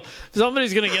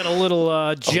going to get a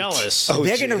little jealous.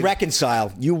 They're going to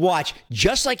reconcile. You watch.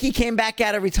 Just like he came back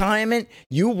out of retirement,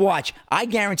 you watch. I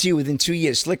guarantee you within 2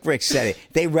 years, Slick Rick said it,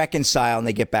 they reconcile and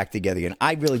they get back together again.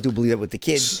 I really do believe that with the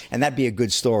kids, and that'd be a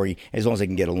good story as long as they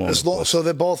can get along. So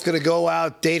they're both going to go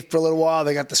out, date for a little while.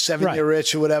 They got the 7-year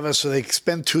itch or whatever, so they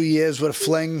spend 2 years with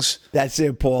flings. That's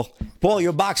it, Paul. Paul,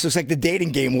 your box looks like the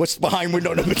dating game. What's behind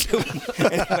window number 2?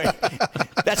 Anyway.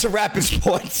 That's a wrap in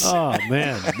sports. Oh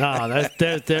man, no,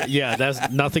 that's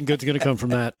nothing good's going to come from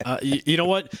that. You know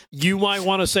what? You might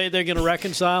want to say they're going to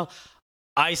reconcile.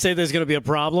 I say there's going to be a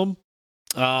problem.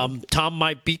 Tom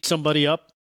might beat somebody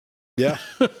up. Yeah,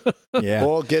 yeah,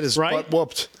 or get his butt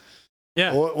whooped.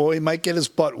 Yeah, or he might get his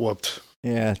butt whooped.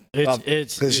 Yeah,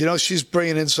 it's because she's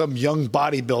bringing in some young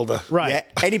bodybuilder. Right. Yeah.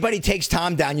 Anybody takes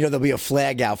Tom down, there'll be a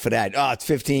flag out for that. Oh, it's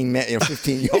 15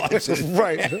 yards.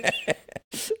 Right.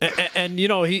 And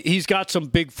he's got some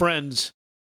big friends.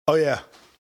 Oh yeah.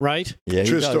 Right? Yeah.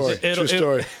 True story. True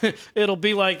story. It'll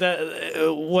be like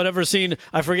that. Whatever scene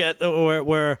I forget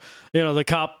where the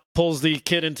cop pulls the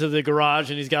kid into the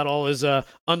garage and he's got all his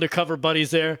undercover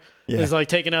buddies there. Yeah. He's like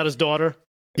taking out his daughter.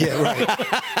 Yeah, right.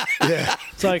 Yeah.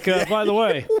 It's like, by the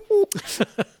way,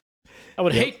 I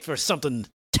would hate for something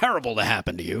terrible to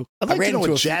happen to you. I'd like to know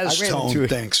what Jazz Tone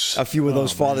thinks. A few of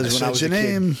those fathers when I was a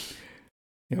kid.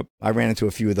 Yep. I ran into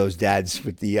a few of those dads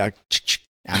with the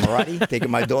Amorati taking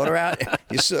my daughter out.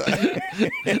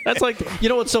 That's like,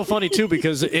 what's so funny too,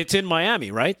 because it's in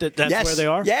Miami, right? That's where they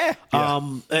are. Yeah.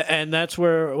 And that's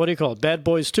where, what do you call it? Bad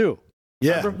Boys 2.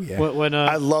 Yeah. When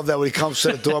I love that when he comes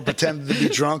to the door pretending to be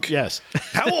drunk. Yes.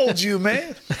 How old are you,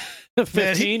 man? 15.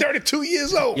 Man, he's 32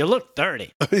 years old. You look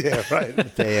 30. Yeah, right.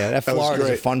 That Florida's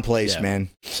a fun place, man.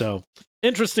 So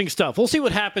interesting stuff. We'll see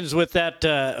what happens with that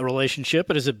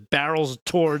relationship, and as it barrels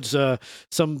towards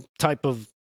some type of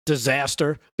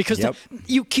disaster, because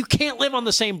you can't live on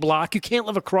the same block. You can't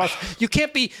live across. You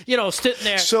can't be sitting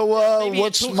there. So maybe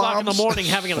what's at 2 o'clock in the morning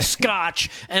having a scotch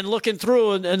and looking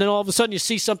through, and then all of a sudden you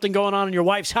see something going on in your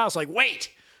wife's house. Like,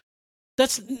 wait,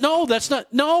 that's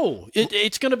not. No,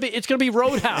 it's gonna be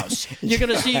Roadhouse. You're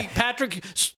gonna see Patrick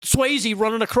Swayze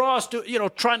running across,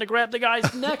 trying to grab the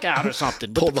guy's neck out or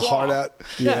something. Pull the heart out.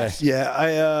 Yes.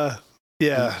 Yeah.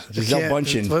 Yeah, Giselle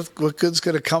Bundchen. What good's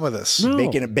going to come of this? No.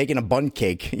 Baking a bun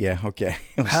cake. Yeah, okay.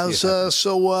 How's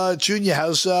Junior?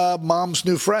 How's Mom's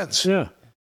new friends? Yeah.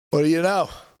 What do you know?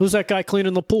 Who's that guy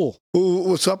cleaning the pool?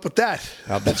 What's up with that?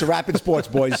 That's a wrap in sports,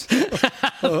 boys.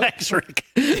 Thanks, Rick.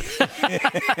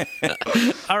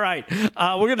 All right,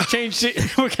 we're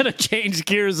gonna change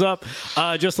gears up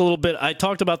just a little bit. I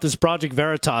talked about this Project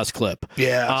Veritas clip.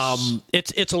 Yeah.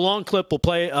 It's a long clip. We'll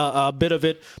play a bit of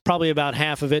it, probably about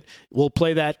half of it. We'll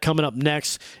play that coming up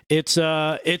next. It's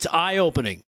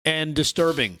eye-opening and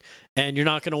disturbing, and you're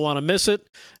not going to want to miss it.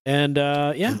 And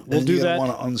we'll do that.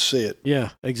 Want to unsee it. Yeah,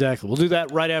 exactly. We'll do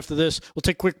that right after this. We'll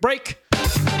take a quick break.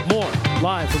 More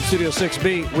live from Studio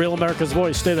 6B, Real America's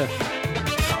Voice. Stay there.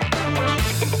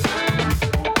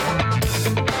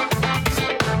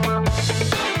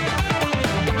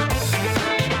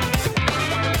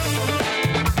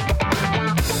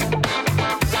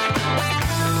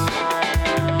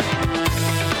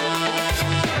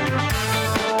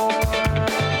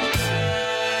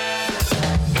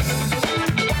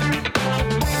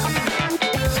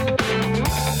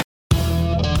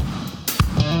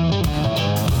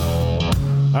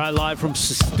 right, live from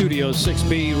Studio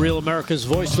 6B, Real America's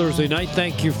Voice, Thursday night.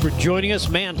 Thank you for joining us.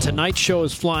 Man, tonight's show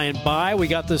is flying by. We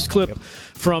got this clip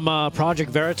from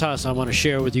Project Veritas I want to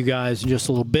share with you guys in just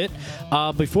a little bit.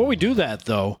 Before we do that,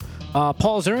 though,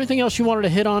 Paul, is there anything else you wanted to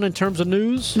hit on in terms of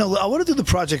news? No, I want to do the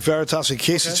Project Veritas in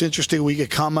case it's interesting. We could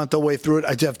comment our way through it.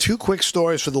 I have two quick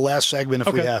stories for the last segment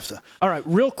if we have to. All right,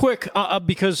 real quick,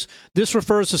 because this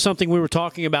refers to something we were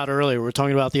talking about earlier. We were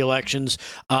talking about the elections,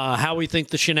 how we think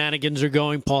the shenanigans are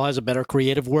going. Paul has a better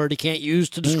creative word he can't use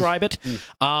to describe it.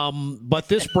 But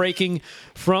this breaking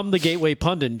from the Gateway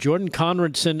Pundit, Jordan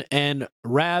Conradson and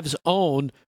Rav's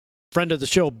own friend of the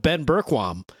show, Ben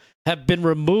Bergquam, have been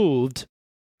removed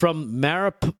from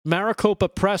Maricopa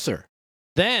Presser.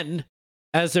 Then,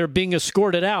 as they're being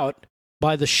escorted out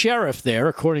by the sheriff there,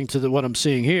 according to what I'm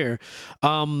seeing here,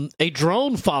 a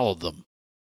drone followed them.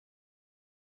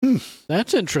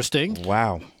 That's interesting.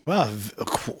 Wow. Wow,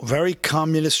 very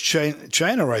communist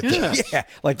China right there. Yeah,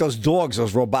 like those dogs,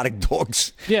 those robotic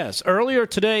dogs. Yes. Earlier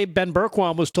today, Ben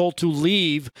Bergquam was told to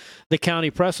leave the county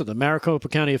press. The Maricopa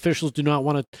County officials do not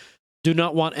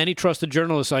want any trusted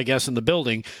journalists, I guess, in the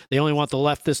building. They only want the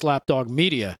leftist lapdog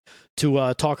media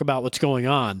to talk about what's going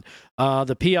on.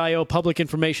 The PIO, Public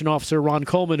Information Officer Ron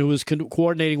Coleman, who was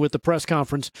coordinating with the press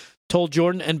conference, told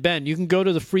Jordan and Ben, you can go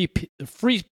to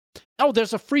the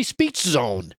there's a free speech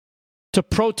zone to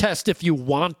protest if you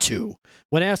want to.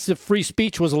 When asked if free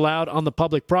speech was allowed on the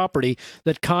public property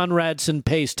that Conradson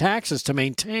pays taxes to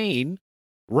maintain,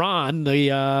 Ron,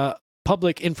 the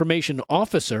Public Information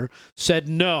Officer, said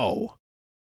no.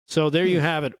 So there you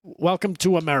have it. Welcome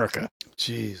to America.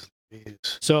 Jeez.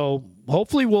 So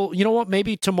hopefully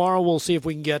maybe tomorrow we'll see if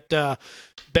we can get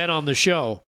Ben on the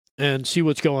show and see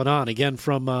what's going on again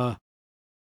from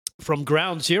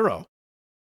ground zero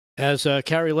as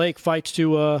Kari Lake fights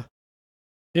to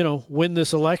win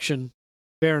this election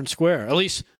fair and square, at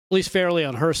least fairly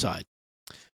on her side.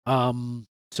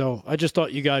 So I just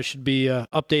thought you guys should be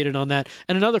updated on that.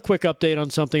 And another quick update on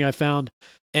something I found.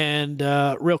 And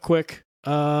real quick,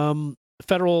 the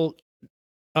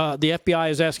FBI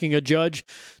is asking a judge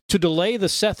to delay the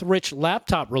Seth Rich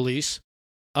laptop release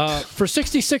for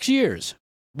 66 years.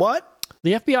 What?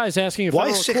 The FBI is asking a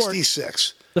federal Why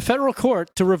 66? The federal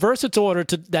court to reverse its order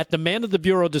that demanded the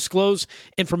Bureau disclose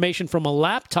information from a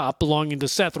laptop belonging to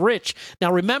Seth Rich.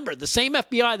 Now, remember, the same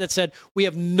FBI that said, we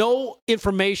have no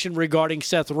information regarding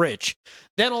Seth Rich.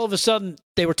 Then all of a sudden,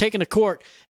 they were taken to court,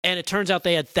 and it turns out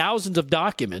they had thousands of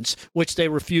documents, which they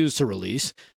refused to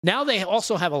release. Now they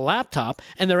also have a laptop,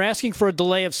 and they're asking for a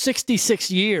delay of 66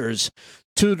 years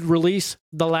to release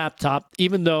the laptop,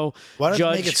 even though Why don't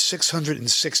they make it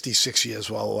 666 years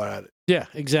while we're at it? Yeah,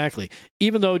 exactly.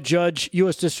 Even though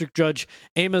U.S. District Judge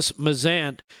Amos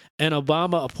Mazant, an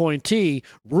Obama appointee,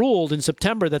 ruled in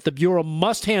September that the Bureau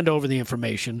must hand over the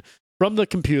information from the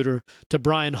computer to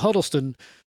Brian Huddleston,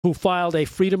 who filed a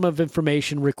Freedom of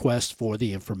Information request for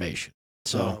the information.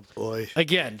 So,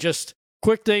 again, just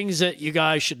quick things that you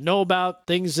guys should know about,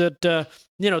 things that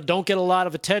don't get a lot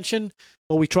of attention,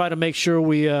 but we try to make sure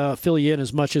we fill you in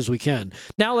as much as we can.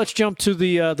 Now let's jump to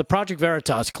the Project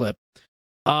Veritas clip.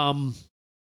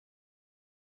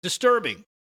 Disturbing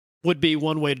would be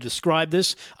one way to describe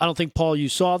this. I don't think, Paul, you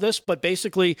saw this, but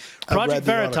basically Project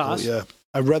Veritas.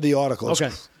 I read the article.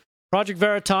 Okay. Project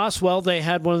Veritas, well, they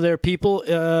had one of their people,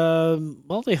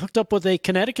 they hooked up with a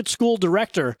Connecticut school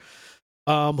director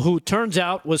who turns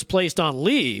out was placed on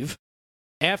leave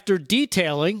after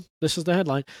detailing, this is the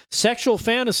headline, sexual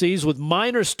fantasies with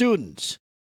minor students.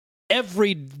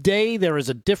 Every day there is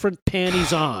a different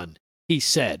panties on, he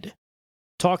said.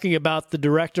 Talking about the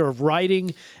director of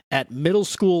writing at middle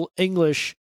school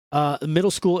English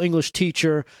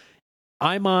teacher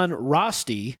Ayman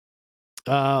Rosti,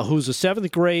 who's a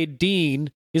 7th grade dean.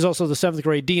 He's also the 7th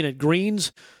grade dean at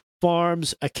Greens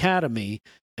Farms Academy,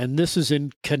 and this is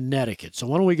in Connecticut. So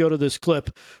why don't we go to this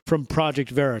clip from Project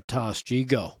Veritas? G,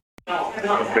 go.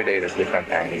 Every day there's different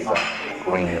panties,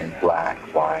 green, black,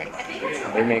 white.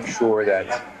 We make sure that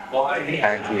the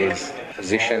panty is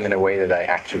positioned in a way that I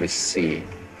actually see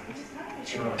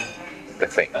the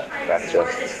thing. That's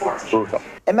just brutal.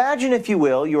 Imagine, if you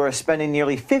will, you are spending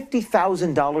nearly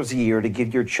 $50,000 a year to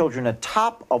give your children a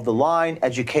top-of-the-line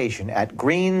education at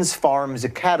Greens Farms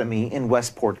Academy in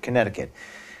Westport, Connecticut.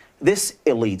 This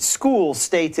elite school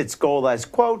states its goal as,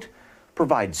 quote,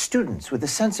 provide students with a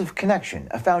sense of connection,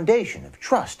 a foundation of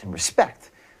trust and respect.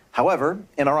 However,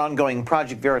 in our ongoing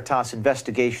Project Veritas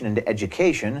investigation into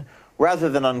education, rather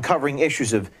than uncovering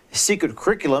issues of secret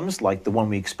curriculums like the one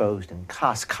we exposed in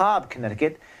Cos Cob,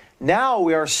 Connecticut, now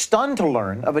we are stunned to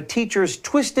learn of a teacher's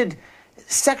twisted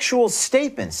sexual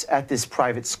statements at this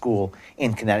private school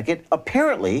in Connecticut,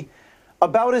 apparently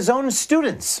about his own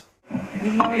students.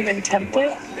 You've not even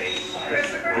tempted?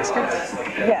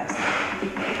 Yes.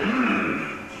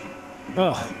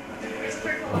 Oh.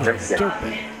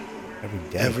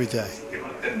 Every day.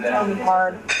 It's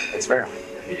hard. It's real.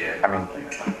 I mean,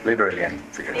 literally and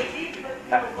figuratively.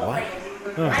 Why?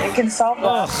 It can solve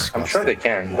that. I'm sure they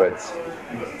can, but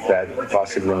that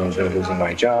possibly means me losing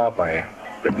my job, my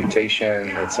reputation.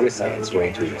 It's risky. It's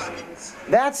way too risky.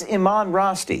 That's Iman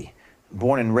Rosti.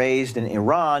 Born and raised in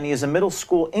Iran, he is a middle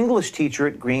school English teacher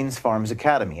at Greens Farms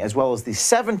Academy, as well as the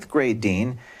 7th grade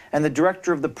dean and the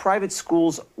director of the private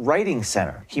school's writing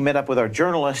center. He met up with our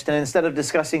journalist, and instead of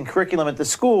discussing curriculum at the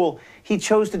school, he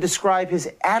chose to describe his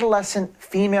adolescent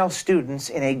female students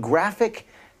in a graphic,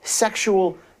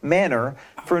 sexual manner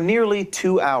for nearly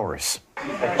 2 hours.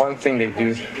 One thing they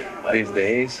do these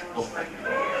days,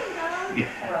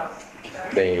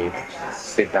 they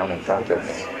sit down in front of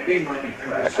me.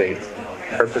 They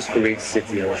purposefully sit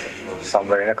you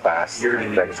somewhere in a class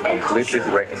that is completely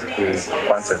directly in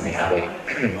front of me, and they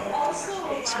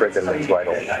spread their legs wide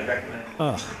open.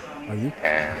 Are you?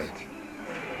 And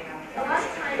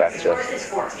that's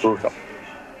just brutal.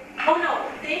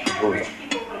 Brutal.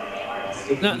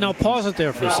 Now pause it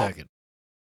there for a second.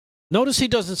 Notice he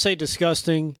doesn't say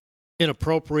disgusting,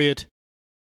 inappropriate.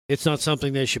 It's not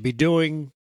something they should be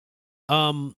doing.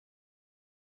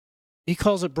 He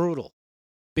calls it brutal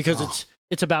because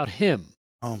it's about him.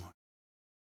 Oh my.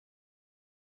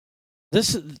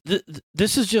 This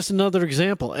is just another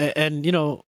example, and you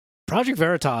know, Project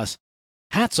Veritas,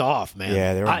 hats off, man.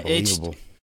 Yeah, they're unbelievable.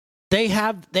 They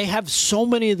have so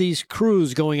many of these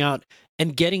crews going out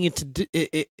and getting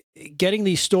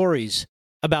these stories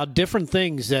about different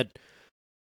things that,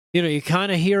 you know, you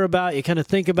kind of hear about, you kind of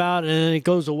think about, and then it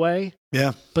goes away.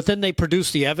 Yeah. But then they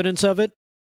produce the evidence of it,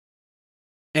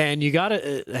 and you got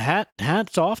to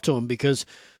hats off to them, because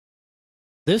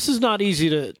this is not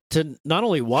easy to not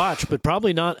only watch, but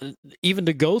probably not even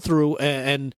to go through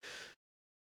and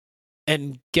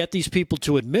get these people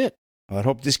to admit. I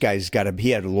hope this guy's he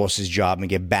had lost his job and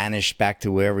get banished back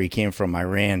to wherever he came from,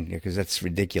 Iran, because that's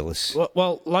ridiculous.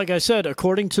 Well, like I said,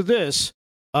 according to this,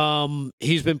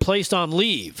 he's been placed on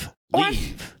leave. What?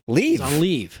 Leave? He's on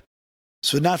leave.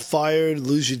 So not fired,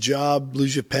 lose your job,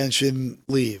 lose your pension,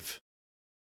 leave.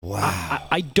 Wow.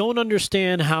 I don't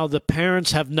understand how the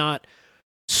parents have not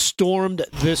stormed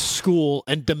this school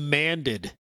and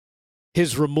demanded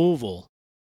his removal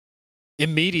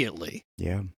immediately.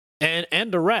 Yeah.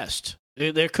 And arrest.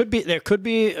 There could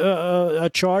be a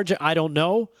charge. I don't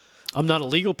know. I'm not a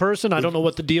legal person. I don't know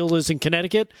what the deal is in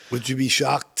Connecticut. Would you be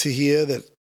shocked to hear that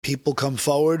people come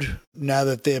forward now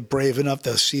that they're brave enough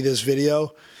to see this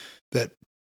video that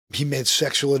he made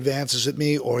sexual advances at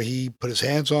me, or he put his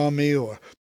hands on me, or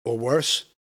worse?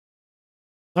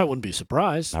 I wouldn't be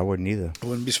surprised. I wouldn't either. I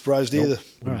wouldn't be surprised either.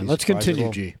 All right, let's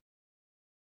continue, G.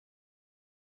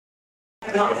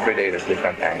 Every day there's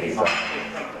different panties.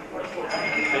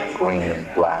 Green,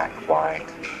 black, white.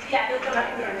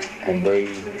 And they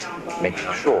make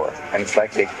sure. And it's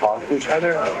like they talk to each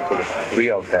other, so the three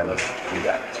of them do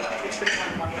that.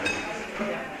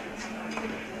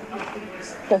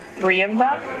 The three of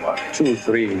them? 2,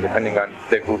 3, depending on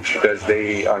the group, because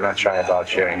they are not shy about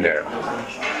sharing their,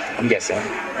 I'm guessing.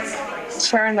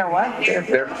 Sharing their what?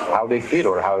 Their how they feel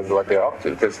or what they're up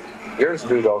to. Because yours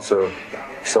do it also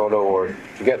solo or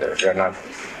together. They're not.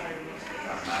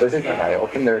 I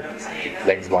open their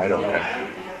legs wide open,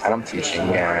 and I'm teaching,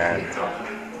 and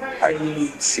I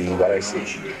see what I see.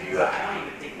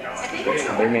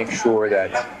 They make sure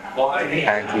that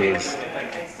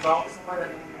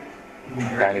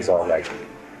panties are like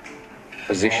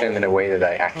positioned in a way that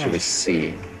I actually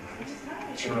see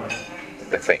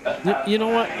the thing. You know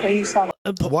what?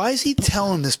 Why is he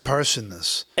telling this person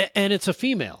this? And it's a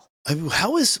female. I mean,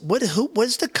 what's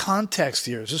the context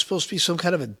here? Is this supposed to be some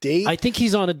kind of a date? I think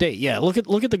he's on a date. Yeah, look at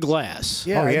the glass.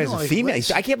 Yeah, he's a female.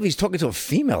 I can't believe he's talking to a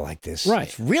female like this. Right.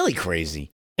 It's really crazy.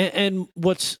 And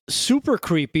what's super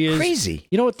creepy is crazy.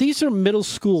 You know what? These are middle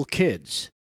school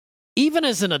kids. Even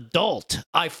as an adult,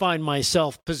 I find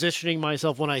myself positioning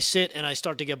myself when I sit and I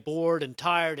start to get bored and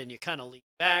tired, and you kind of lean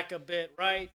back a bit,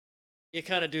 right? You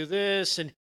kind of do this,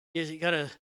 and you kind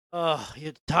of,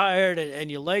 you're tired, and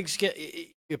your legs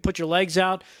you put your legs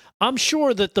out. I'm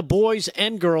sure that the boys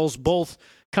and girls both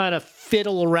kind of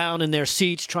fiddle around in their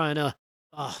seats trying to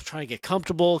get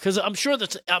comfortable, because I'm sure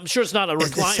it's not a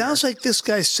recliner. It sounds like this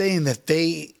guy's saying that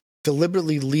they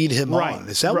deliberately lead him on.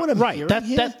 Is that what I'm hearing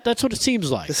here? That's what it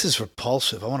seems like. This is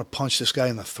repulsive. I want to punch this guy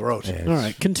in the throat. All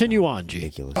right, continue on,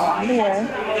 G. What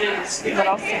else did you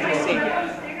see?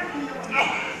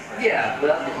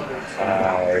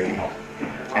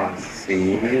 I can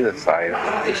see the side.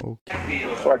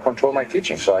 So I control my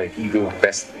teaching. So I do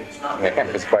best I can.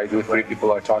 Because if I do 3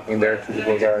 people are talking there, 2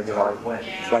 people are,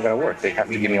 it's not going to work. They have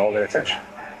to give me all their attention.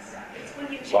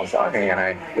 So I'm talking and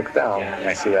I look down and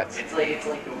I see that.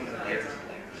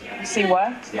 You see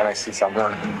what? And I see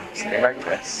someone sitting like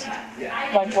this.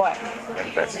 Like what?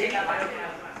 Like this.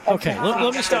 Okay,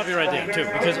 let me stop you right there, too,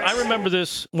 because I remember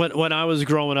this when I was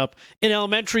growing up in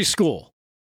elementary school.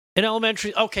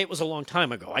 Okay, it was a long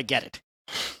time ago. I get it.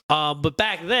 But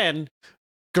back then,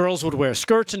 girls would wear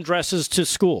skirts and dresses to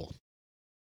school.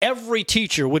 Every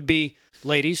teacher would be,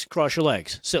 ladies, cross your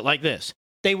legs, sit like this.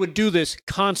 They would do this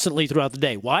constantly throughout the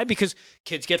day. Why? Because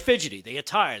kids get fidgety. They get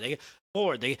tired. They get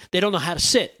bored. They don't know how to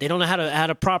sit. They don't know how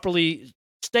to properly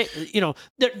stay.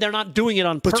 They're not doing it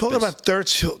on purpose. We're talking about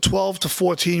 12 to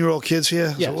 14-year-old kids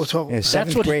here? Yes. We're talking. Yeah,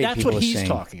 that's what he's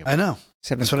talking about. I know.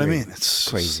 That's what I mean. It's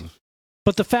crazy.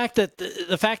 But the fact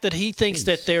that he thinks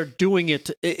that they're doing it,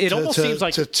 it almost seems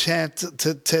like to chant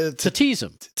to tease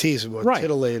him, or right.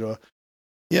 titillate, or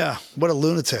what a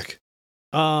lunatic.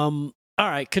 All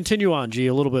right, continue on, G,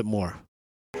 a little bit more.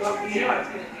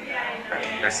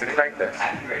 They're sitting like this,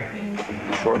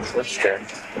 short skirt,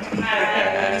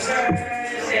 and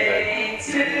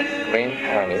the green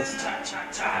panties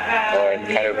are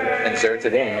kind of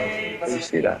inserted in. You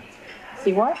see that?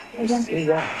 See what? See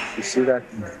that? You see that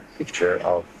picture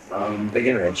of the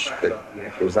image,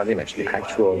 it was not image, the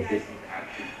actual.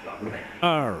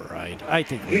 All right, I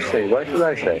think you say. What should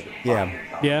I say? Yeah.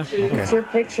 Okay. It's your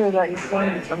picture that you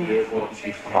sent from me.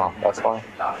 Oh, that's fine.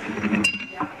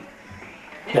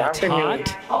 That's how can hot.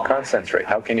 you concentrate?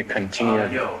 How can you continue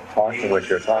talking what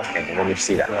you're talking when you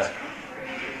see that?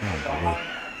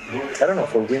 I don't know.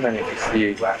 For women, if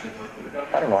you see,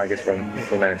 I don't know. I guess for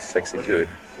women, it's sexy too.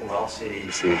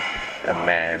 You see a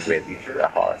man with a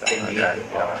heart, and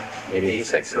maybe he's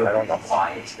sexy. I don't know.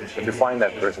 If you find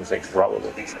that person sexy,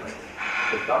 probably he's sexy.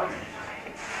 I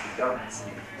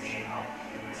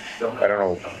don't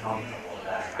know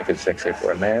if it's sexy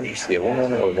for a man to see a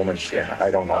woman or a woman to see a man.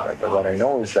 I don't know that. But what I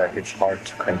know is that it's hard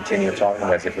to continue talking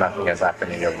as if nothing has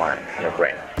happened in your mind, in your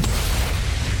brain.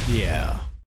 Yeah.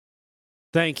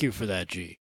 Thank you for that,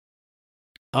 G.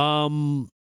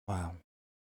 Wow.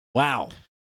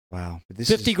 But this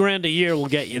 50 grand a year will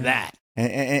get you that.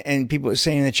 And people are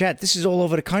saying in the chat, this is all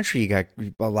over the country. You got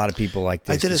a lot of people like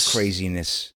this. This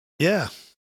craziness. Yeah.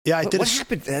 What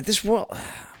happened? This world.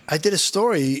 I did a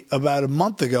story about a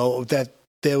month ago that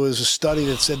there was a study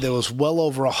that said there was well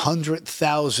over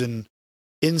 100,000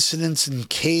 incidents and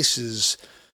cases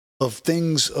of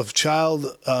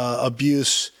child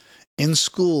abuse in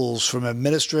schools, from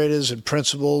administrators and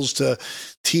principals to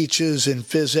teachers and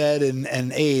phys ed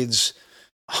and aides.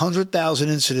 100,000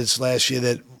 incidents last year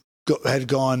that had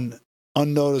gone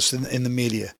unnoticed in the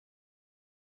media.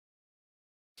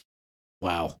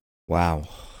 Wow.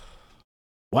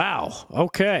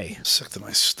 Okay. Sick to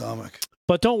my stomach.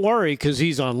 But don't worry, because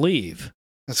he's on leave.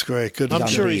 That's great. Good. I'm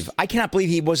sure I cannot believe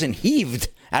he wasn't heaved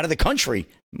out of the country,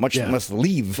 much less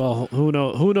leave. Well, who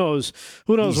knows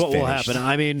what will happen.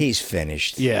 I mean, he's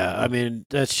finished. Yeah, I mean,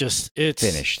 it's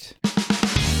finished.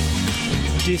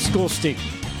 Disgusting.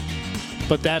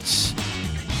 But that's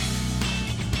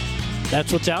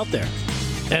what's out there.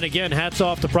 And again, hats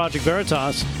off to Project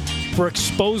Veritas for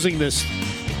exposing this.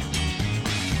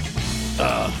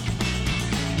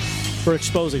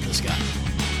 Guy.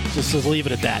 Just leave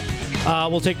it at that.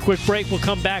 We'll take a quick break. We'll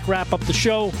come back, wrap up the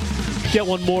show, get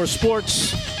one more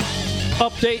sports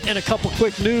update, and a couple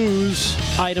quick news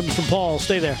items from Paul.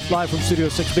 Stay there. Live from Studio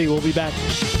 6B. We'll be back.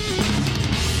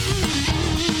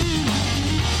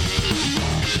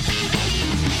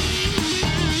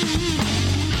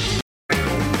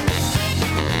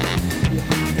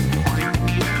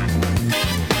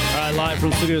 Live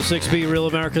from Studio 6B, Real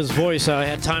America's Voice. I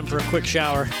had time for a quick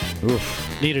shower.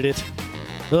 Oof. Needed it.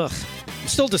 Ugh. I'm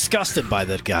still disgusted by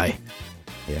that guy.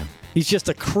 Yeah. He's just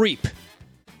a creep.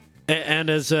 And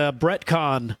as Brett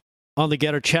Kahn on the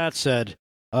Getter chat said,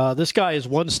 this guy is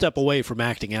one step away from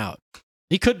acting out.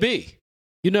 He could be.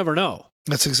 You never know.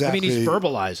 That's exactly. I mean, he's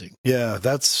verbalizing. Yeah,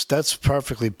 that's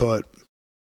perfectly put.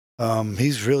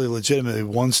 He's really legitimately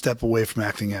one step away from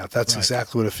acting out. That's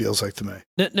exactly what it feels like to me.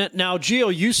 Now,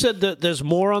 Gio, you said that there's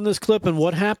more on this clip, and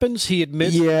what happens? He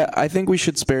admits. Yeah, I think we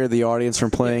should spare the audience from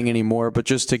playing any more, but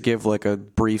just to give like a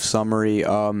brief summary.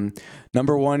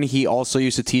 Number one, he also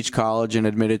used to teach college and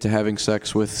admitted to having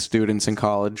sex with students in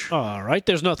college. All right,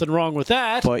 there's nothing wrong with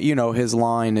that. But, his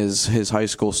line is his high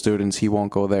school students. He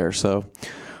won't go there, so.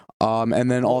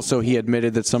 And then also he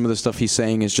admitted that some of the stuff he's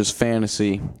saying is just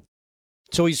fantasy.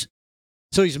 So he's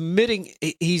admitting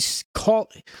he's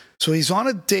called. So he's on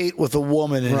a date with a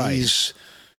woman, and he's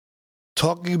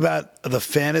talking about the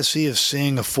fantasy of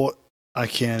seeing a foot. I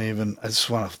can't even. I just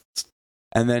want to.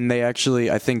 And then they actually,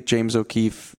 I think James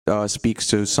O'Keefe speaks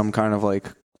to some kind of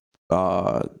like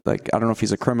I don't know if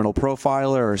he's a criminal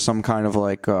profiler or some kind of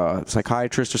like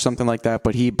psychiatrist or something like that.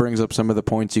 But he brings up some of the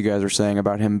points you guys are saying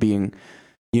about him being.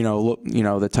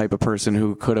 The type of person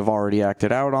who could have already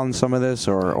acted out on some of this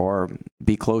or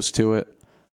be close to it.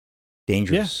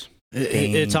 Dangerous. Yeah.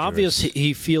 It's obvious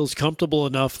he feels comfortable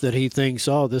enough that he thinks,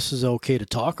 this is okay to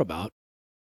talk about.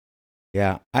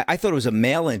 Yeah. I thought it was a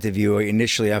male interview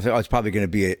initially. I thought it's probably going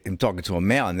to be him talking to a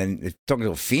male, and then talking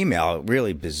to a female.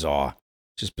 Really bizarre.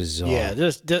 Just bizarre. Yeah,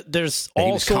 there's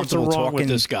all sorts of wrong with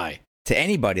this guy. To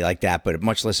anybody like that, but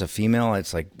much less a female,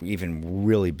 it's like even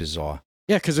really bizarre.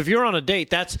 Yeah, because if you're on a date,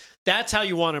 that's how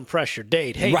you want to impress your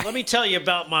date. Hey, let me tell you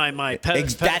about my pet.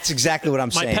 That's exactly what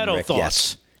I'm saying. My pedo Rick.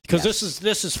 thoughts. Because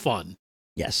this is fun.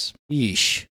 Yes.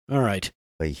 Yeesh. All right.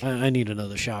 I need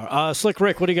another shower. Slick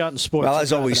Rick, what do you got in sports? Well,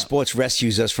 as always, sports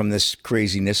rescues us from this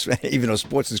craziness, even though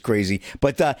sports is crazy.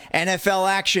 But NFL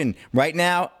action right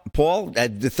now, Paul,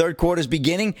 the third quarter is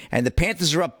beginning, and the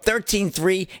Panthers are up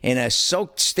 13-3 in a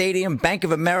soaked stadium, Bank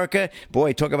of America.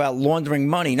 Boy, talk about laundering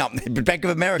money. No, Bank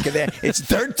of America there. It's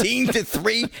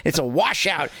 13-3. It's a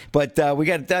washout. But we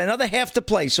got another half to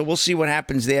play, so we'll see what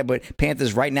happens there. But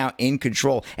Panthers right now in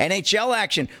control. NHL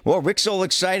action. Well, Rick's all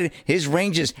excited. His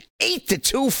Rangers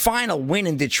 8-2 final win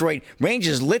in Detroit.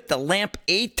 Rangers lit the lamp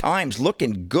 8 times,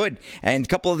 looking good. And a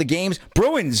couple of the games,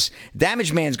 Bruins,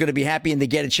 Damage Man's going to be happy in the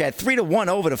Get a Chat. 3-1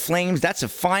 over the Flames. That's a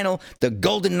final. The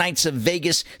Golden Knights of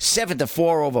Vegas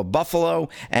 7-4 over Buffalo.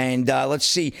 And let's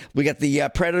see, we got the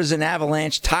Predators and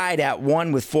Avalanche tied at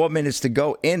 1 with 4 minutes to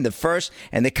go in the first.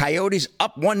 And the Coyotes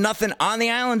up 1-0 on the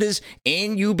Islanders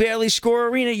in You Barely Score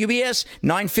Arena, UBS.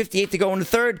 9:58 to go in the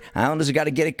third. Islanders have got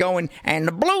to get it going. And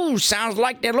the Blues sounds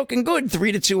like they're looking good.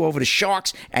 3-2 over the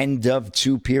Sharks. End of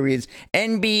 2 periods.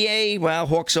 NBA, well,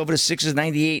 Hawks over the Sixers,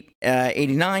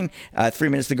 98-89. 3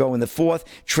 minutes to go in the fourth.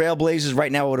 Trailblazers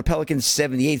right now over the Pelicans,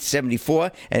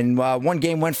 78-74. And 1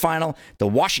 game went final. The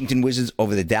Washington Wizards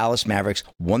over the Dallas Mavericks,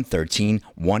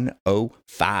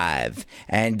 113-105.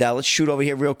 And let's shoot over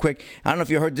here real quick. I don't know if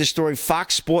you heard this story.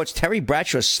 Fox Sports, Terry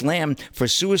Bradshaw slammed for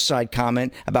suicide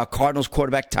comment about Cardinals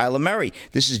quarterback Tyler Murray.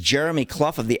 This is Jeremy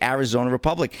Clough of the Arizona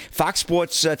Republic. Fox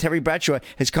Sports, Terry Bradshaw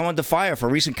has come under fire for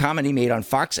a recent comment he made on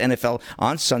Fox NFL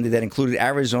on Sunday that included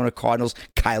Arizona Cardinals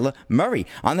Kyler Murray.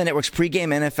 On the network's pregame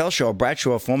NFL show,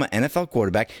 Bradshaw, a former NFL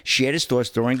quarterback, shared his thoughts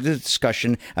during the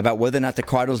discussion about whether or not the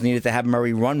Cardinals needed to have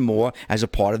Murray run more as a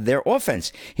part of their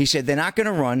offense. He said they're not going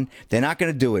to run. They're not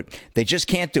going to do it. They just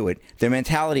can't do it. Their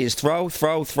mentality is throw,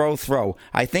 throw, throw, throw.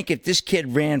 I think if this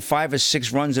kid ran 5 or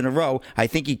 6 runs in a row, I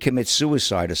think he'd commit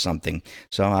suicide or something.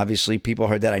 So obviously people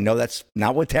heard that. I know that's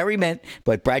not what Terry meant,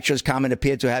 but Bradshaw's comment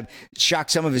appeared to have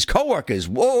shocked some of his coworkers.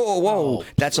 Whoa.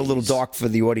 That's a little dark for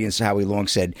the audience, Howie Long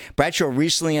said. Bradshaw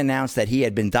recently announced that he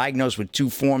had been diagnosed with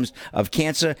 2 forms of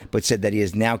cancer, but said that he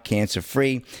is now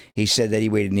cancer-free. He said that he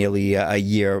waited nearly a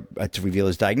year to reveal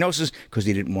his diagnosis because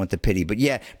he didn't want the pity. But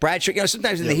yeah, Bradshaw,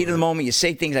 sometimes in the heat of the moment, you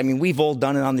say things. I mean, we've all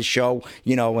done it on the show,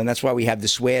 and that's why we have the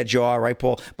swear jar, right,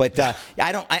 Paul? But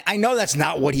I know that's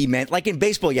not what he meant. Like in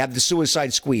baseball, you have the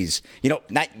suicide squeeze. You don't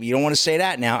want to say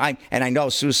that now. I know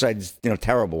suicide is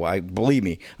terrible. Believe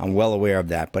me, I'm well aware of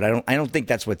that. But I don't think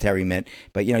that's what Terry meant.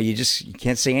 But you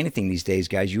can't say anything these days,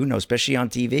 guys. Especially on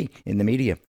TV in the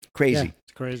media. Crazy. Yeah,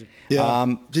 it's crazy.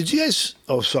 Yeah. Did you guys?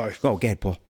 Oh, sorry. Go ahead,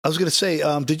 Paul. I was going to say,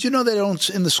 did you know they don't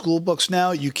in the school books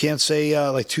now? You can't say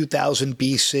like 2000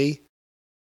 BC.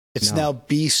 It's now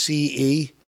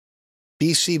BCE.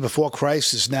 BC before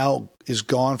Christ is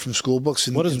gone from school books.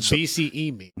 What does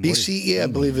BCE mean? BCE, I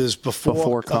believe, is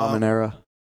before Common Era.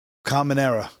 Common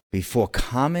Era. Before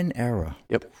Common Era.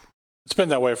 Yep. It's been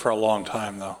that way for a long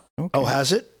time, though. Okay. Oh,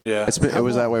 has it? Yeah. It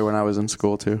was that way when I was in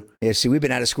school, too. Yeah, see, we've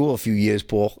been out of school a few years,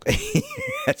 Paul.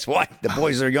 That's why. The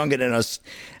boys are younger than us.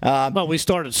 Well, we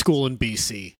started school in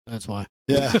BC. That's why.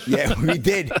 Yeah. Yeah, we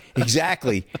did.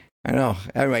 Exactly. I know.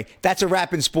 Anyway, that's a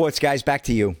wrap in sports, guys. Back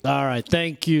to you. All right.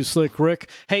 Thank you, Slick Rick.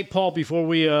 Hey, Paul, before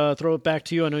we throw it back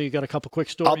to you, I know you got a couple quick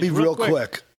stories. I'll be real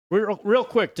quick. Real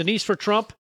quick, Denise for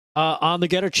Trump on the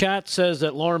Getter chat says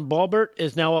that Lauren Boebert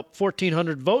is now up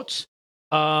 1,400 votes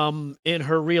in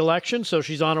her reelection, so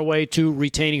she's on her way to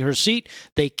retaining her seat.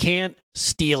 They can't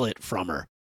steal it from her.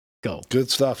 Go. Good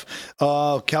stuff.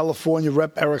 California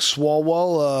Rep. Eric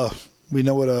Swalwell, we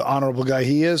know what an honorable guy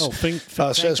he is,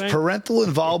 says parental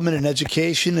involvement in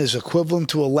education is equivalent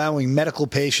to allowing medical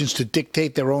patients to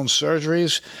dictate their own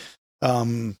surgeries.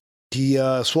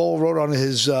 Swalwell wrote on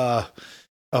his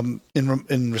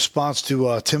in response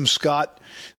to Tim Scott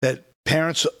that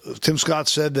Tim Scott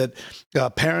said that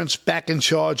parents back in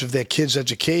charge of their kids'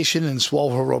 education, and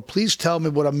Swalwell wrote, please tell me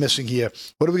what I'm missing here.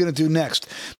 What are we going to do next?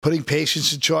 Putting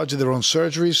patients in charge of their own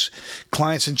surgeries,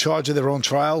 clients in charge of their own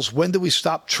trials. When do we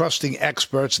stop trusting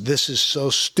experts? This is so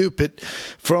stupid.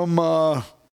 From the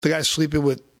guy sleeping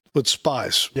with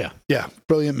spies. Yeah. Yeah.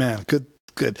 Brilliant man. Good.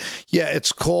 Yeah.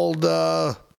 It's called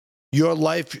Your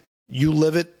Life. You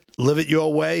live it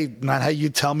your way, not how you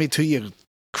tell me to, you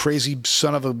crazy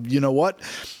son of a you-know-what.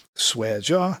 Swear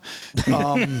jaw.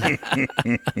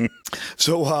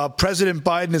 So President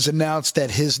Biden has announced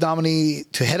that his nominee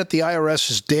to head up the IRS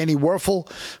is Danny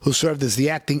Werfel, who served as the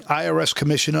acting IRS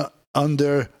commissioner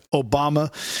under Obama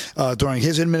during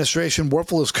his administration.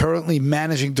 Werfel is currently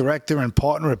managing director and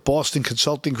partner at Boston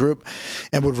Consulting Group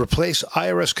and would replace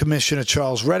IRS Commissioner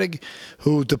Charles Rettig,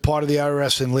 who departed the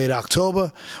IRS in late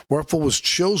October. Werfel was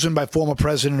chosen by former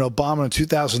President Obama in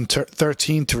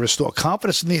 2013 to restore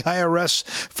confidence in the IRS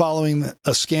following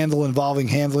a scandal involving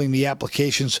handling the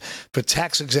applications for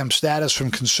tax-exempt status from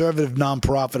conservative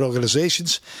nonprofit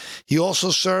organizations. He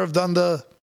also served under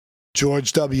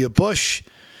George W. Bush.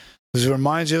 Does it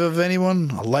remind you of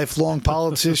anyone? A lifelong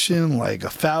politician like a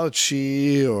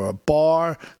Fauci or a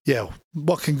Barr? Yeah,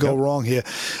 what can go wrong here?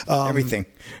 Everything.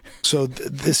 So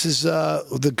this is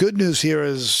the good news here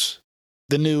is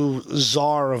the new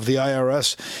czar of the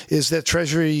IRS is that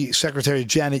Treasury Secretary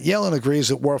Janet Yellen agrees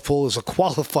that Werfel is a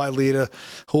qualified leader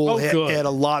who will add a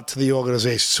lot to the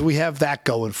organization. So we have that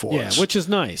going for us. Yeah, which is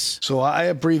nice. So I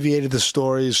abbreviated the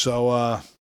story, so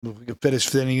we can finish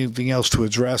with anything else to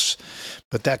address,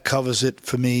 but that covers it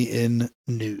for me in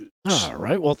news. All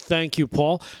right. Well, thank you,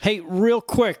 Paul. Hey, real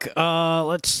quick,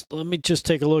 let me just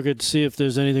take a look and see if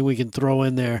there's anything we can throw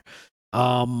in there.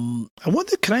 I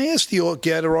wonder, can I ask the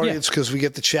Getter audience, because we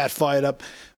get the chat fired up,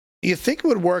 you think it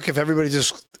would work if everybody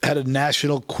just had a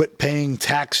national quit paying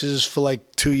taxes for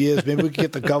like 2 years? Maybe we could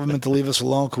get the government to leave us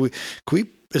alone. Could we?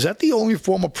 Is that the only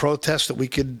form of protest that we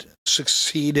could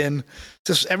succeed in?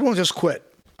 Just everyone just quit.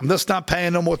 I'm just not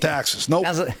paying no more taxes. Nope,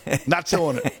 not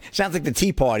doing it. Sounds like the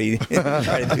Tea Party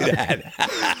trying to do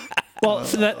that. Well,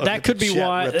 that could be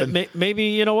why. Maybe,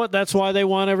 you know what? That's why they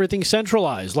want everything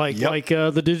centralized, like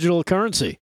the digital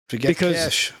currency. Because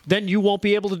cash. Then you won't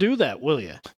be able to do that, will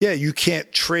you? Yeah, you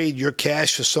can't trade your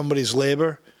cash for somebody's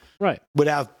labor. Right.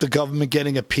 Without the government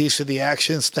getting a piece of the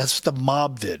actions. That's what the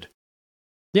mob did.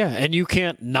 Yeah, and you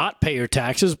can't not pay your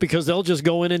taxes because they'll just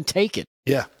go in and take it.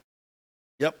 Yeah.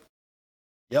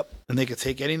 Yep, and they can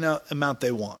take any amount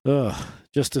they want. Ugh,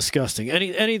 just disgusting.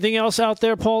 Anything else out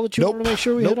there, Paul, that you want to make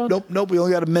sure we hit on? Nope. We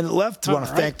only got a minute left. I want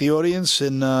to thank the audience,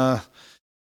 and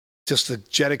just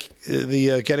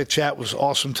the Getter chat was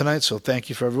awesome tonight, so thank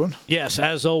you for everyone. Yes,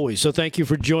 as always. So thank you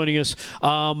for joining us.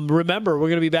 Remember, we're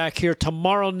going to be back here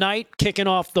tomorrow night, kicking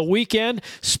off the weekend.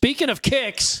 Speaking of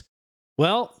kicks,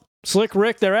 well, Slick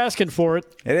Rick, they're asking for it.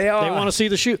 Yeah, they are. They want to see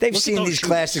the shoot. They've seen these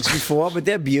classics before, but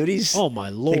they're beauties. Oh, my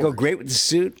Lord. They go great with the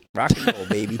suit. Rock and roll,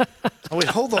 baby. Oh, wait,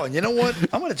 hold on. You know what?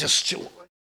 I'm going to just... Look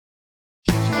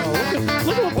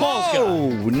at what Paul's got. Oh,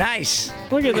 nice.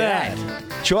 Look at that.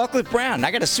 Chocolate brown. I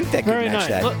got a suit that can match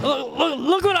that.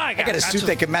 Look what I got. I got a suit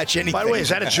that can match anything. By the way, is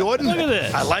that a Jordan? Look at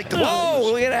this. I like the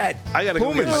Whoa, look at that. I got to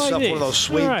go get myself one of those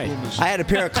suede Pumas. I had a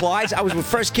pair of Clydes. I was the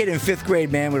first kid in 5th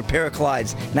grade, man, with a pair of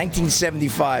Clydes.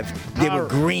 1975. They were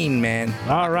green, man.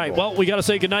 All right. Well, we got to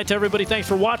say goodnight to everybody. Thanks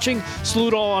for watching.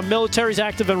 Salute all our militaries,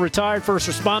 active and retired, first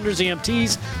responders,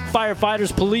 EMTs,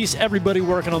 firefighters, police, everybody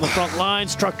working on the front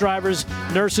lines, truck drivers,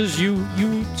 nurses.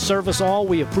 You serve us all.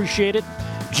 We appreciate it.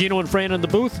 Gino and Fran in the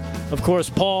booth. Of course,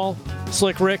 Paul,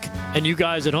 Slick Rick, and you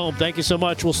guys at home. Thank you so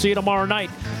much. We'll see you tomorrow night.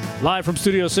 Live from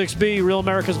Studio 6B, Real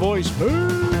America's Voice.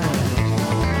 Peace.